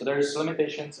 Anyway, so there's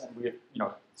limitations, and we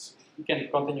can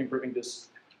continue improving this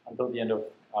until the end of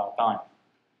time.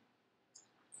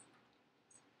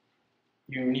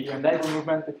 You need to enable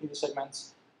movement between the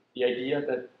segments. The idea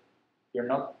that you're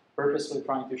not purposely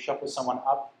trying to shuffle someone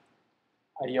up,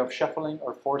 idea of shuffling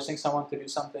or forcing someone to do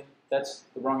something, that's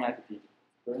the wrong attitude.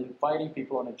 We're inviting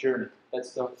people on a journey.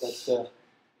 That's the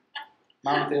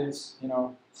mountains,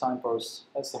 signposts.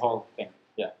 That's the whole thing.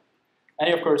 Yeah.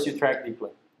 And of course, you track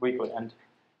weekly. And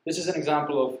this is an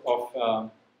example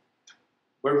of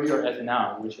where we are at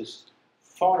now, which is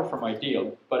far from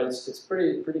ideal, but it's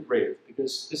pretty great,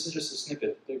 because this is just a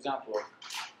snippet, the example of,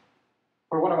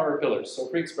 for one of our pillars. So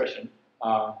pre-expression.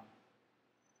 I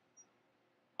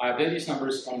update these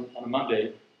numbers on a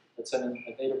Monday at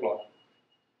 8 o'clock.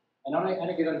 And on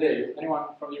any given day, anyone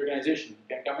from the organization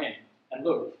can come in and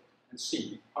look and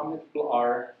see how many people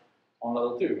are on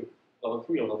level 2, level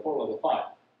 3, level 4, level 5.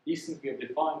 These things we have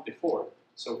defined before.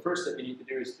 So first step we need to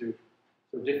do is to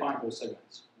define those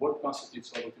segments. What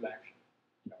constitutes level 2 action?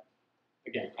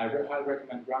 Again, I highly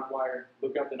recommend Groundwire.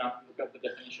 Look up the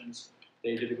definitions.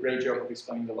 They did a great job of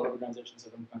explaining. A lot of organizations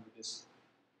have implemented this.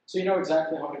 So you know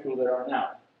exactly how many people there are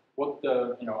now. What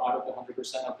the out of the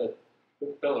 100% of the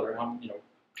pillar,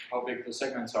 how big the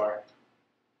segments are.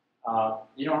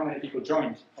 You know how many people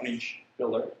joined on each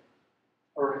pillar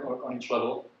or on each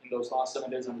level in those last 7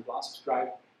 days on the last subscribe.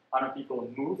 How many people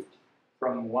moved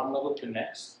from one level to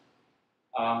next.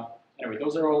 Anyway,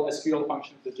 those are all SQL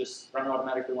functions that just run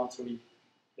automatically once a week.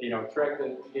 They track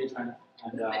the engagement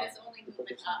and. But it's only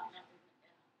movement up, not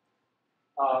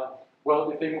movement down.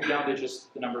 Well, if they move down,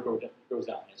 the number goes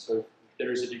down. So if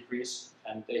there is a decrease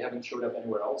and they haven't showed up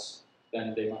anywhere else,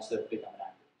 then they must have become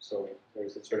inactive. So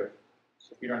there's a sort of,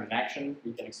 so if you're on an action,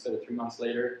 we can expect that 3 months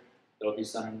later, there'll be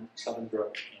some sudden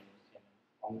drop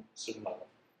on a certain level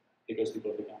because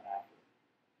people have become inactive.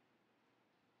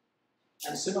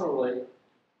 And similarly,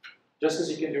 just as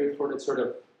you can do it for that sort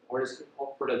of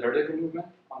for the vertical movement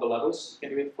on the levels, you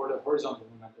can do it for the horizontal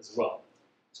movement as well.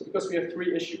 So because we have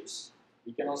 3 issues,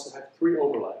 we can also have 3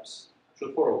 overlaps,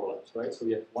 actually 4 overlaps, right? So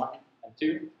we have 1 and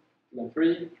 2, 2 and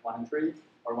 3, 1 and 3,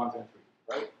 or 1, 2 and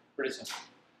 3, right? Pretty simple.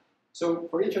 So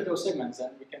for each of those segments,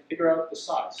 then we can figure out the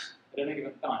size at any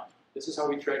given time. This is how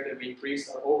we track that we increased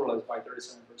our overlaps by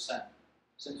 37%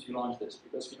 since we launched this,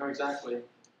 because we know exactly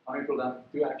how many people done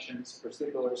 2 actions across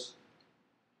 3 pillars,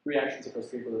 3 actions across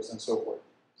 3 pillars, and so forth.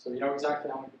 So you know exactly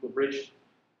how many people bridged.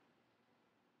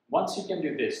 Once you can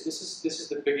do this is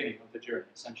the beginning of the journey,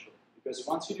 essentially. Because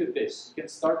once you do this, you can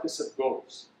start to set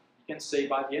goals. You can say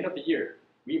by the end of the year,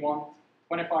 we want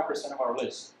 25% of our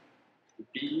list to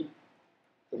be,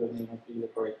 so that may not be the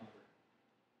correct number.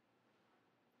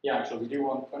 Yeah, actually, we do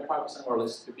want 25% of our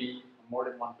list to be on more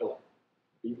than 1 pillar.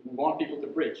 We want people to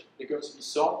bridge because we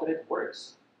saw that it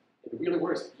works. It really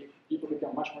works. People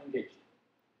become much more engaged.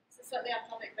 So slightly off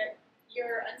topic, but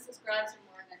your unsubscribes are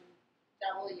more than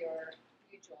double your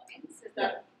new joins. Is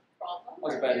that a problem? That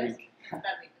was a bad week.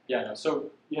 Bad week. Yeah, no,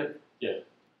 so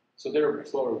so there are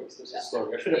slower weeks. This is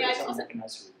slower. I should have put something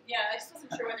nicer. Yeah, I just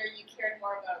wasn't sure whether you cared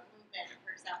more about movement,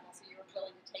 for example, so you were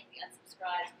willing to take the unsubscribes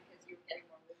unsubscribed because you were getting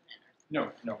more movement?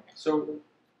 Or No. So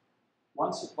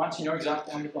once you know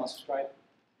exactly how many people unsubscribe,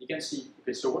 you can see,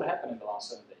 okay, so what happened in the last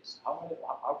 7 days? How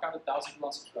come 1,000 people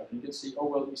unsubscribed? And you can see, oh,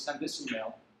 well, we sent this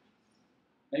email.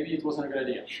 Maybe it wasn't a good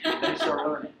idea. Then you start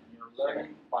learning. And you're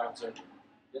learning by observing.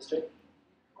 Yes, Jake?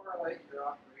 Correlate your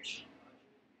operational budget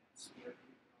against where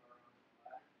people are on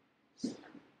the ladder.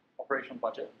 Operational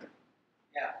budget.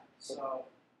 Yeah, so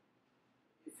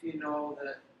if you know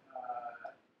that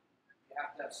you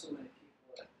have to have so many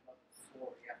people at level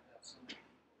 4, you have to have so many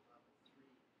people at level 3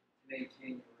 to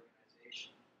maintain your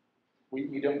organization.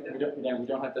 We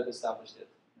don't have that established yet.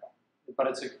 No. But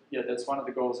that's one of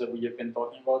the goals that we have been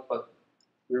talking about, but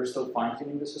we're still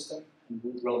fine-tuning the system, and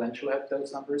we will eventually have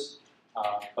those numbers.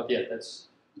 But yeah,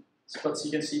 but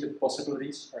you can see the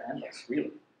possibilities are endless,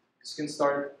 really. You can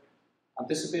start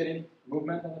anticipating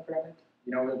movement on the pyramid.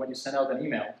 You know, when you send out an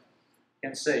email, you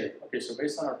can say, okay, so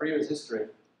based on our previous history,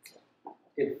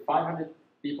 if 500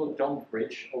 people don't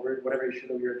bridge over whatever issue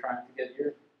that we are trying to get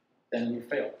here, then you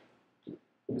fail.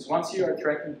 Because once you are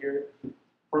tracking here,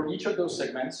 for each of those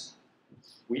segments,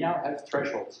 we now have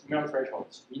thresholds, email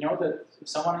thresholds. We know that if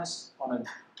someone is on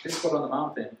this spot on the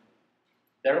mountain,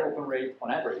 their open rate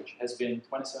on average has been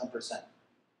 27%.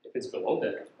 If it's below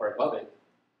that or above it,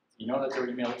 you know that their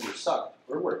email either sucked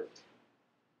or worked.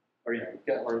 Or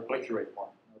or click-through rate more.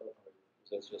 Not open rate, because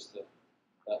that's just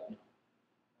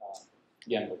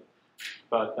gamble.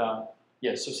 But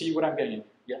yeah, so see what I'm getting into.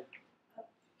 Yeah. Can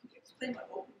you explain what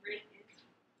open rate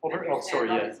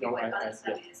is?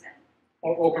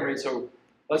 Open rate. So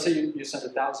let's say you send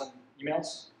 1,000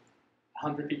 emails.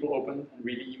 100 people open and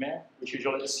read the email, which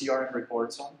usually the CRM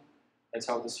reports on. That's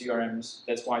how the CRMs.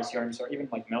 That's why CRMs are even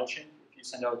like MailChimp. If you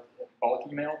send out a bulk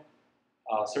email,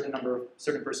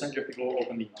 certain percentage of people will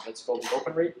open the email. That's called the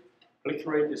open rate.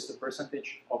 Click-through rate is the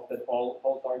percentage of that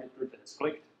all target group that is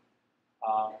clicked.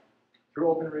 Through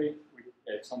open rate,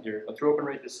 it's not here, but through open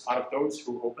rate is out of those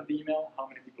who opened the email, how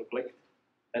many people clicked.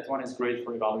 That one is great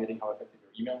for evaluating how effective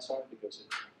your emails are, because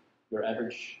your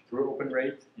average through open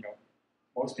rate,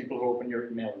 most people who open your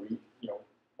email read,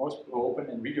 most people who open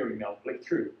and read your email click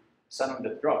through. Suddenly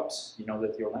that drops, you know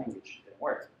that your language didn't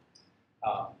work.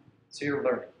 So you're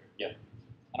learning here, yeah.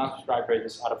 And unsubscribe rate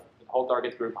is out of the whole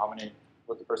target group,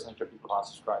 what the percentage of people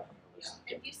unsubscribe from your list.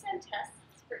 And you send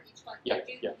tests for each one? Yeah,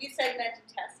 You segment and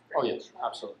test for each one?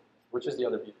 Absolutely. Which is the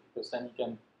other beauty, because then you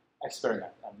can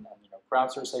experiment and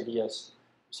crowdsource ideas.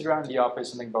 Sit around in the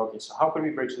office and think about, okay, so how could we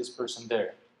bridge this person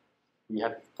there? We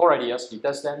have 4 ideas, we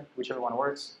test them, whichever one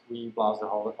works, we blast the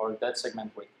whole, or that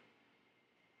segment with.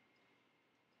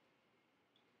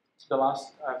 So the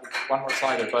last, I have one more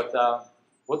slide there, but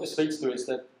what this leads to is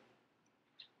that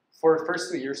for the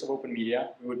first 2 years of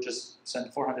OpenMedia, we would just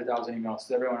send 400,000 emails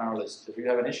to everyone on our list. If we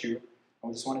have an issue, and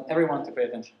we just wanted everyone to pay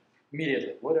attention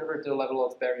immediately. Whatever the level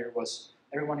of barrier was,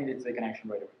 everyone needed to take an action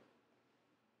right away.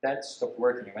 That stopped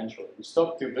working eventually. We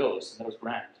stopped 2 bills, and that was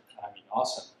grand. I mean,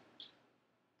 awesome.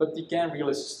 But you can't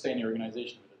really sustain your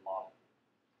organization with that model.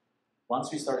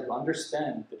 Once we started to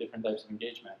understand the different types of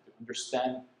engagement, to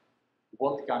understand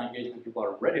what kind of engagement people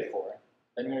are ready for,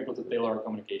 then we're able to tailor our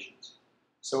communications.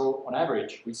 So on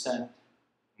average, we send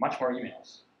much more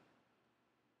emails,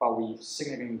 but we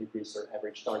significantly decreased our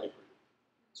average target group.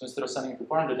 So instead of sending to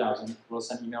 400,000, we'll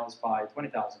send emails by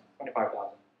 20,000,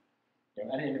 25,000.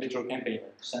 Any individual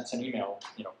campaigner sends an email,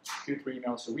 2-3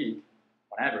 emails a week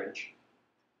on average,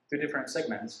 to different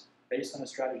segments based on a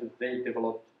strategy that they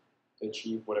developed to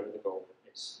achieve whatever the goal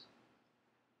is.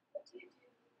 What do you do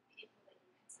with people that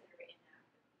you consider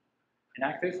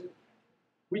inactive? Inactive?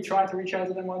 We try to reach out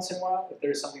to them once in a while if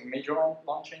there's something major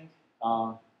launching.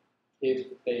 If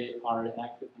they are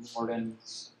inactive more than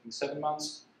 7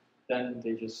 months, then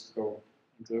they just go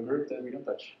into a group that we don't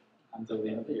touch until the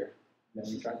end of the year. Then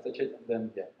we try to touch it, and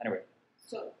then, yeah, anyway.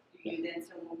 So do you then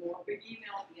send one more big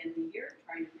email at the end of the year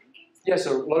trying to reach? Yeah,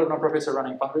 so a lot of nonprofits are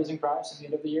running fundraising drives at the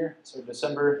end of the year. So in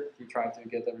December, you try to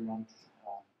get everyone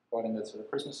caught in that sort of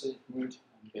Christmassy mood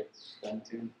and get them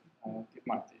to give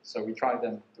money. So we try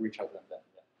them to reach out to them then.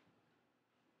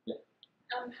 Yeah.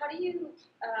 How do you,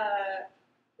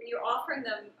 when you're offering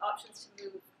them options to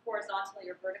move horizontally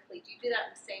or vertically, do you do that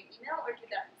in the same email or do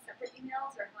that in separate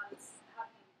emails, or how do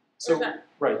you?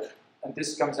 Right. And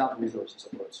this comes down to resources,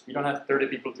 of course. We don't have 30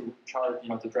 people to chart,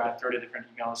 to draft 30 different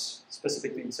emails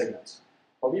specifically in segments.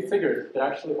 But we figured that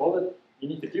actually all that you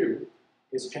need to do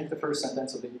is change the first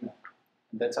sentence of the email.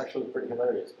 And that's actually pretty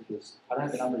hilarious because I don't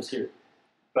have the numbers here.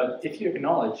 But if you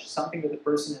acknowledge something that the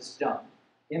person has done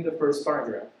in the first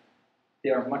paragraph, they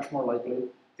are much more likely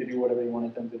to do whatever you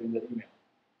wanted them to do in that email.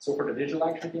 So for the digital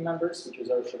action team members, which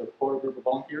is our sort of core group of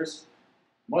volunteers,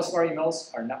 Most of our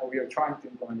emails are not, we are trying to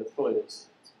implement it fully. It's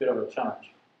a bit of a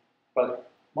challenge. But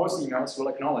most emails will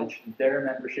acknowledge their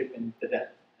membership in the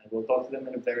debt. And we'll talk to them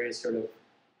in a very sort of,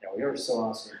 you're so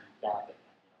awesome, God,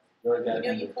 you're that.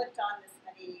 You clicked on this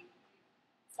many,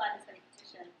 signed this many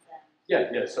petitions.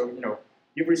 And Yeah, so,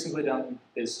 you've recently done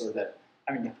this or that.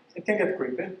 I mean, it can get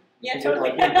creepy. Yeah, You totally.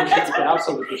 Can can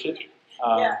absolutely push it.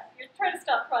 yeah, you're trying to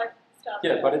stop pride.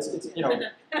 Yeah, but it's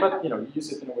but you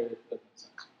use it in a way that makes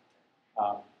sense.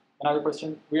 Another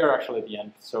question. We are actually at the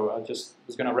end, so I just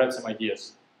was going to wrap some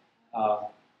ideas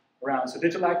around. So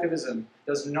digital activism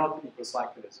does not equal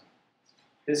Slacktivism.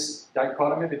 This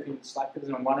dichotomy between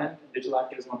Slacktivism on one end and digital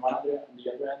activism on the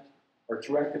other end, or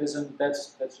true activism,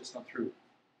 that's just not true.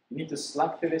 You need to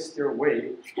Slacktivist your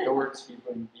way towards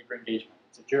people in deeper engagement.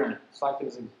 It's a journey. Slacktivism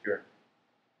is a journey.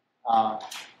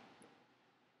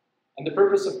 And the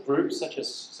purpose of groups such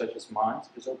as mine,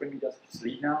 such as OpenMedia, such as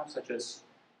Lead Now, such as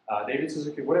David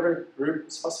Suzuki, whatever group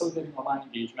is facilitating online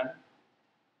engagement,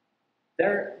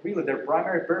 their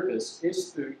primary purpose is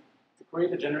to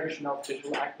create a generation of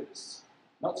digital activists,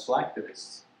 not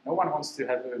Slacktivists. No one wants to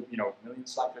have a million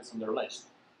Slacktivists on their list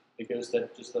because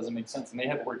that just doesn't make sense. And they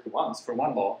have worked once for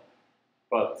one law,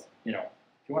 but if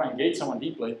you want to engage someone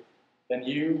deeply, then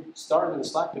you start with a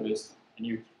Slacktivist and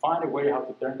you find a way how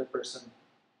to turn the person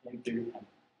into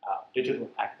a digital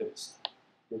activist.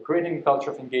 You're creating a culture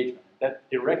of engagement. That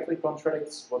directly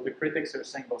contradicts what the critics are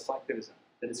saying about Slacktivism,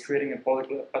 that it's creating a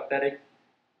apathetic,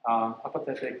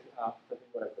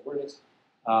 whatever the word is,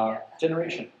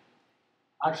 generation.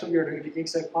 Actually, you're doing the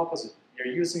exact opposite.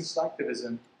 You're using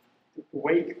Slacktivism to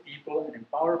wake people and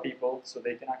empower people so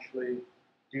they can actually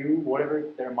do whatever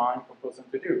their mind compels them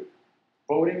to do.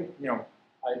 Voting,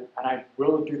 I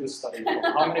will do this study of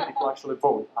how many people actually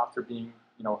vote after being,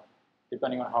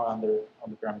 depending on how on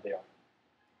the pyramid they are.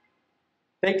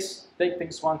 Take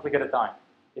things one click at a time.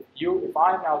 If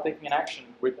I'm now taking an action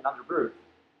with another group,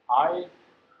 I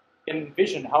can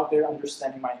envision how they're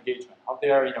understanding my engagement, how they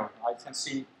are, I can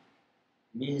see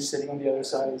me sitting on the other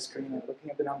side of the screen and looking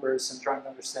at the numbers and trying to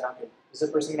understand, okay, is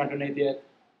that person going to donate yet?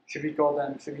 Should we call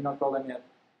them? Should we not call them yet?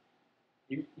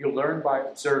 You learn by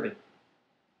observing.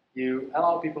 You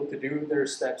allow people to do their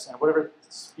steps and whatever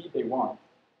speed they want.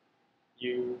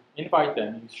 You invite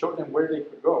them, you show them where they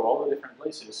could go, all the different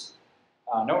places,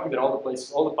 knowing that all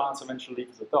the paths eventually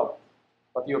lead to the top.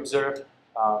 But you observe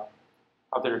how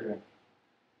they're doing.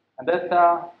 And that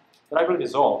I believe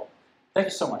is all. Thank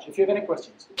you so much. If you have any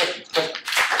questions.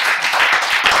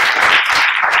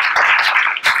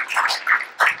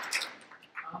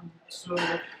 So,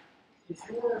 is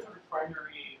your sort of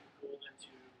primary goal then to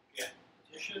get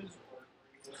petitions, or are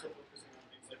you also focusing on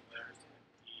things like letters to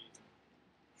MPs,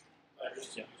 letters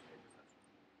to newspapers?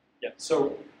 Yeah.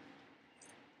 So,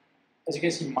 as you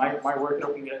can see, my work at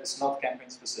OpenMedia is not campaign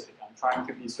specific. I'm trying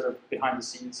to be sort of behind the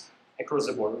scenes, across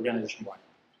the board, organization-wide.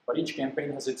 But each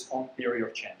campaign has its own theory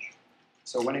of change.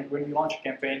 So when you launch a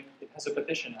campaign, it has a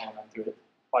petition element to it,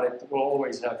 but it will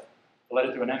always have a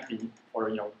letter to an MP,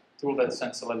 or tool that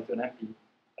sends a letter to an MP,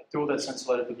 a tool that sends a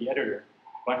letter to the editor,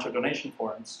 a bunch of donation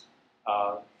forms,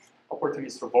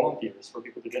 opportunities for volunteers, for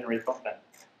people to generate content.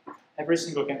 Every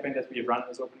single campaign that we have run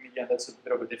as OpenMedia, that's a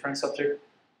bit of a different subject.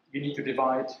 You need to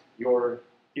divide your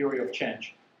theory of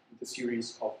change into a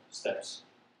series of steps.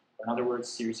 Or in other words,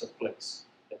 series of clicks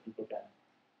that people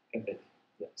can take.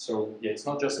 Yeah. So yeah, it's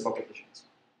not just about petitions.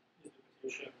 Is the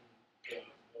petition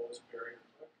the lowest barrier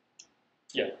to click?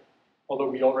 Yeah. Although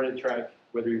we already track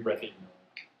whether you've read it,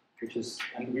 which is,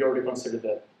 and we already considered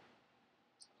that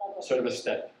sort of a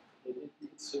step.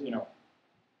 It's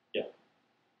yeah.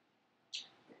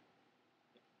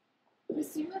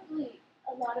 Presumably,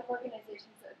 a lot of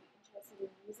organizations that would be interested in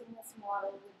using this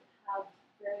model would have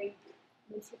very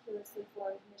meticulously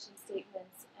formed mission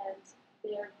statements, and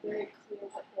they're very clear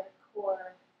what their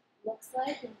core looks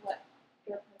like and what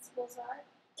their principles are.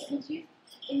 Did you,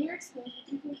 in your experience,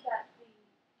 do you think that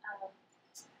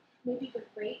maybe the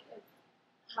rate of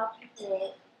how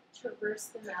people traverse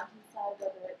the mountainside,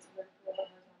 whether it's vertical or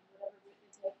horizontal, whatever route they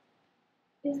take,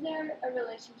 is there a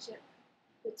relationship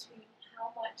between how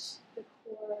much the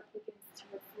core begins to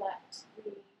reflect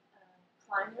the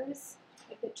climbers,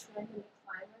 like the trend in the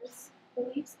climbers'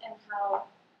 beliefs, and how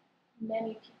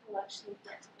many people actually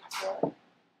get to the core?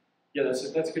 Yeah,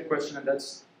 that's a good question, and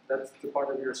that's the part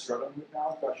that you're struggling with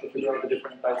now, to actually figure out the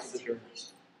different types of the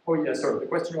journeys. Oh yeah, sorry, the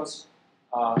question was,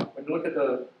 when you look at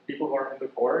the people who are in the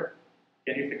core,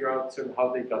 can you figure out sort of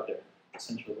how they got there,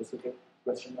 essentially? Was it the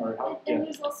question, or how? And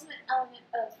there's also an element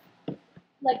of,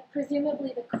 like,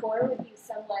 presumably the core would be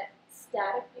somewhat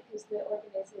static because the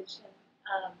organization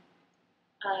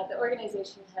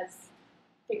has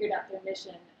figured out their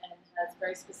mission and has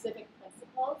very specific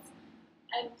principles.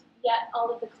 And yet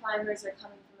all of the climbers are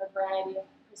coming from a variety of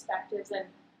perspectives, and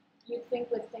you'd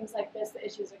think with things like this, the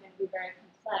issues are going to be very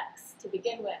complex to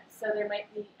begin with. So there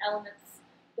might be elements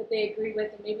that they agree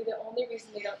with, and maybe the only reason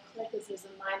they don't click is there's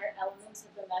a minor element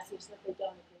of the message that they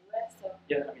don't agree with. So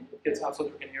yeah, I mean, it's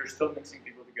absolutely, and you're still mixing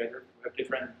people together who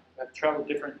have traveled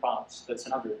different paths. That's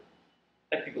another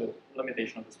technical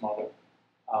limitation of this model.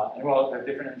 And while they have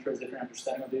different interests, different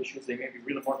understanding of the issues, they may be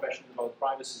really more passionate about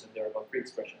privacy than they are about free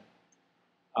expression.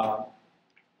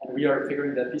 And we are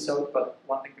figuring that piece out, but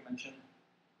one thing to mention,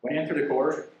 when you enter the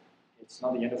core, it's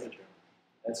not the end of the journey.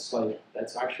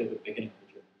 That's actually the beginning of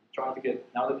the journey. Trying to get,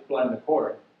 now that people are in the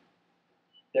core,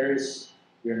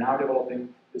 we are now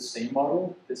developing the same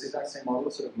model, this exact same model,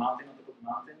 sort of mountain on top of the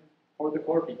mountain, for the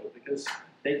core people, because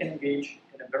they can engage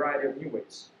in a variety of new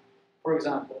ways. For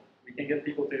example, we can get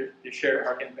people to share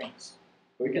our campaigns.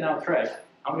 We can now track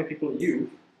how many people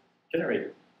you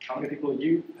generated, how many people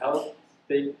you helped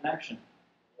take an action.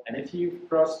 And if you've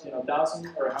crossed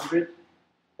 1,000 or 100,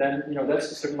 then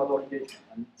that's a certain level of engagement.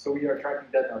 And so we are tracking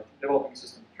that, developing a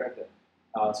system to track that.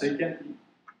 So you can,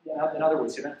 in other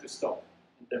words, you don't have to stop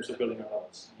in terms of building our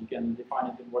levels. You can define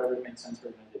it in whatever makes sense for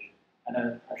your organization. And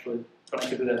then actually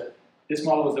connected to that, this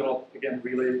model was developed, again,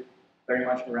 really very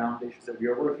much around the issues that we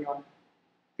are working on.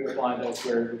 To apply that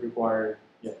elsewhere would require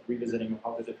revisiting of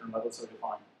how the different levels are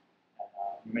defined.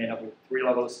 And you may end up with 2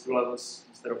 levels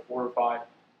instead of 4 or 5.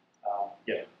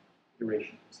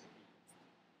 Duration.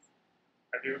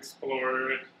 Have you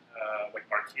explored like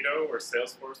Marketo or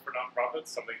Salesforce for nonprofits,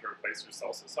 something to replace your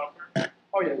salsa software?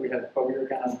 Oh yeah, we have, but we were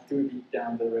kind of too deep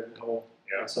down the rabbit hole.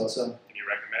 Yeah. Salsa. Can you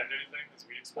recommend anything as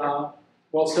we explore?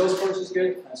 Well, Salesforce is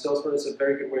good, and Salesforce is a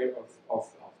very good way of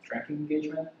tracking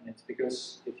engagement, and it's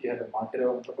because if you have a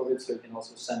Marketo on top of it, so you can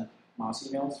also send mass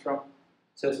emails from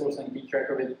Salesforce and keep track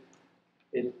of it.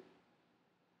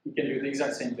 You can do the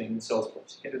exact same thing in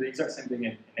Salesforce. You can do the exact same thing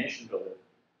in Nation Builder.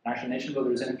 And actually, Nation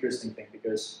Builder is an interesting thing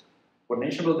because what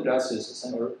Nation Builder does is,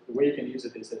 or the way you can use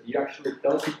it is that you actually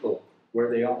tell people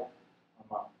where they are.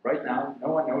 Right now, no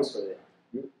one knows where they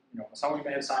are. Someone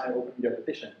may have signed an OpenMedia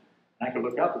petition, and I could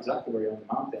look up exactly where you're on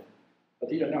the mountain,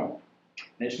 but you don't know.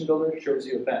 Nation Builder shows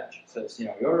you a badge. It says,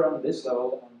 you're on this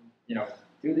level,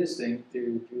 do this thing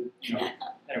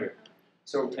Anyway,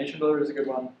 so Nation Builder is a good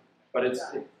one. But it's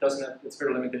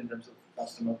very limited in terms of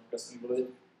customability.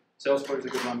 Salesforce is a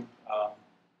good one.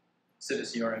 Civ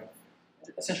CRM.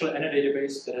 Essentially, any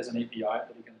database that has an API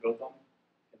that you can build on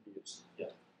can be used.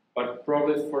 Yeah. But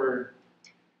probably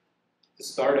to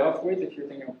start off with, if you're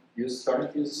thinking of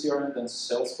starting to use a CRM, then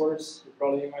Salesforce you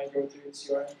probably might go to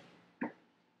CRM.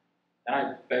 And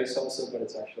I base also, but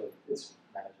it's manageable.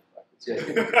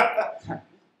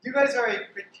 You guys are a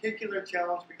particular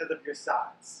challenge because of your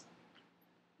size.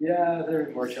 Yeah, there are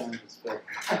more challenges, but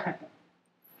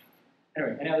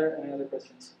anyway, any other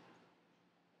questions?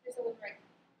 there's a one right.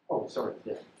 Oh, sorry,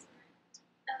 yeah.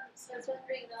 So I was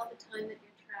wondering all the time that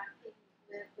you're tracking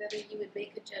whether you would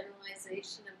make a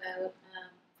generalization about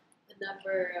the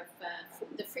number of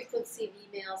the frequency of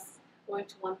emails going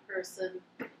to one person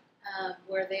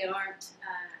where they aren't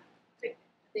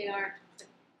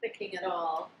clicking at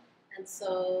all, and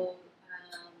so.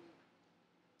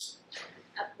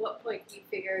 At what point do you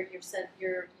figure you've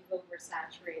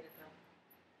oversaturated them?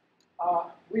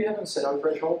 We haven't set our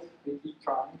threshold. We keep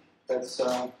trying. That's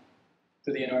to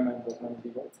the annoyance of many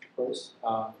people, of course.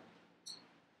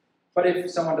 But if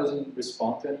someone doesn't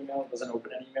respond to an email, doesn't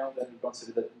open an email, then we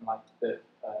consider that the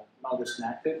email is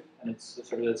inactive, and it's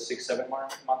sort of the 6-7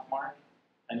 month mark.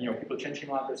 And people change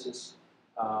email addresses,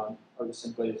 or just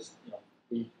simply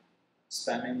we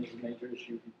spamming is a major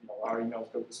issue. Our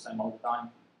emails go to spam all the time.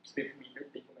 So people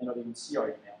may not even see our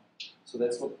email. So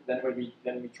that's then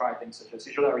we try things such as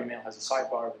usually our email has a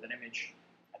sidebar with an image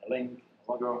and a link and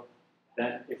a logo.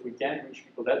 Then if we can't reach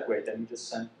people that way, then we just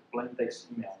send a plain text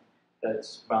email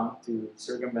that's bound to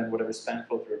circumvent whatever spam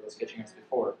filter was catching us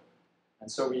before.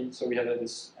 And so we had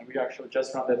this, and we actually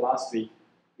just ran that last week.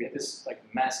 We had this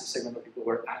massive segment of people who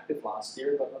were active last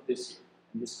year, but not this year,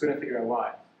 and we just couldn't figure out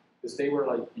why. Because they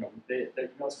were their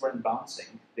emails weren't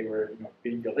bouncing; they were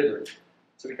being delivered.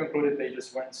 So we concluded they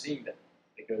just weren't seeing them,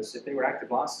 because if they were active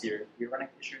last year, we were running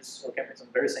issues or campaigns on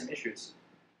the very same issues.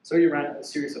 So we ran a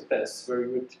series of tests where we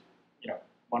would,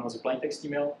 one was a plain text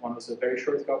email, one was a very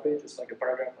short copy, just like a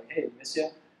paragraph, like, hey, we miss you.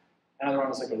 Another one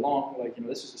was like a long,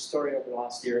 this is the story of the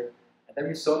last year. And then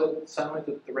we saw that suddenly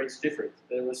the rates differed.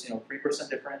 There was, 3%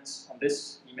 difference on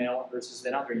this email versus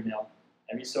another email.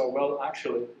 And we saw, well,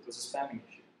 actually, it was a spamming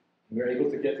issue. And we were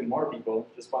able to get to more people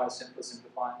just by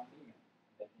simplifying the email.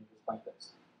 Text.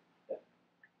 Yeah.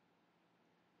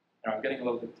 I'm getting a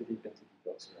little bit too deep into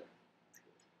details here.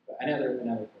 But any other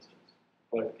questions,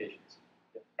 clarifications?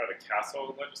 Are the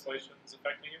castle legislations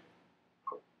affecting you?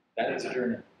 That is a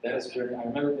journey. That is a journey. I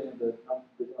remember being the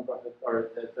non-profit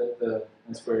or the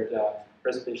Unsquared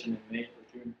presentation in May or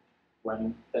June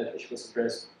when that issue was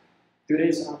addressed. 2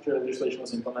 days after the legislation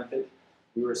was implemented,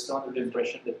 we were still under the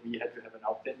impression that we had to have an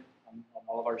opt-in on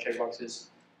all of our checkboxes,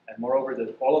 and moreover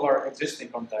that all of our existing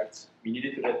contacts, we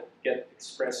needed to get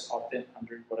express opt-in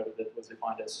under whatever that was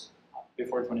defined as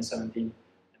before 2017. And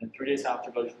then 3 days after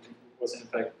the legislation was in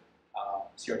effect,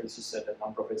 CRTC said that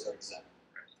nonprofits are exempt.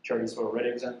 Charities were already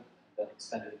exempt, and then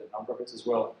extended it to nonprofits as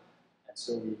well. And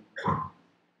so we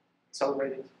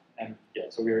celebrated, and yeah,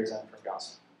 so we are exempt from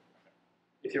gas.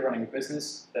 If you're running a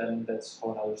business, then that's a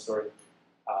whole other story.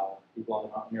 People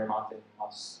on the near mountain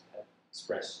must have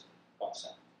express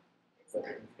consent. But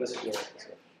implicitly or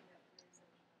explicitly.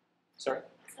 Sorry?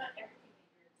 It's not everything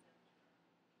that you're exempt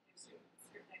from. There's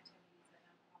certain activities that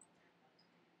nonprofits are allowed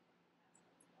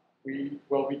to do.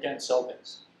 Well, we can sell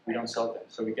things. We don't sell things,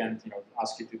 so we can't,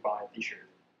 ask you to buy a T-shirt.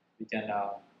 We can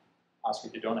ask you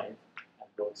to donate, and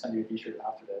we'll send you a T-shirt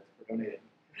after that for donating.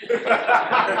 So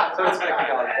it's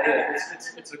technicality. Yeah,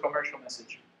 it's a commercial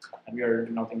message, and we are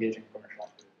not engaging in commercial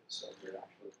activities, so we're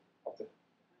actually up to.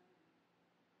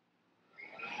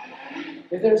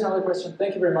 If there's another question,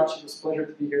 thank you very much. It was a pleasure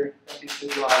to be here. Thank you.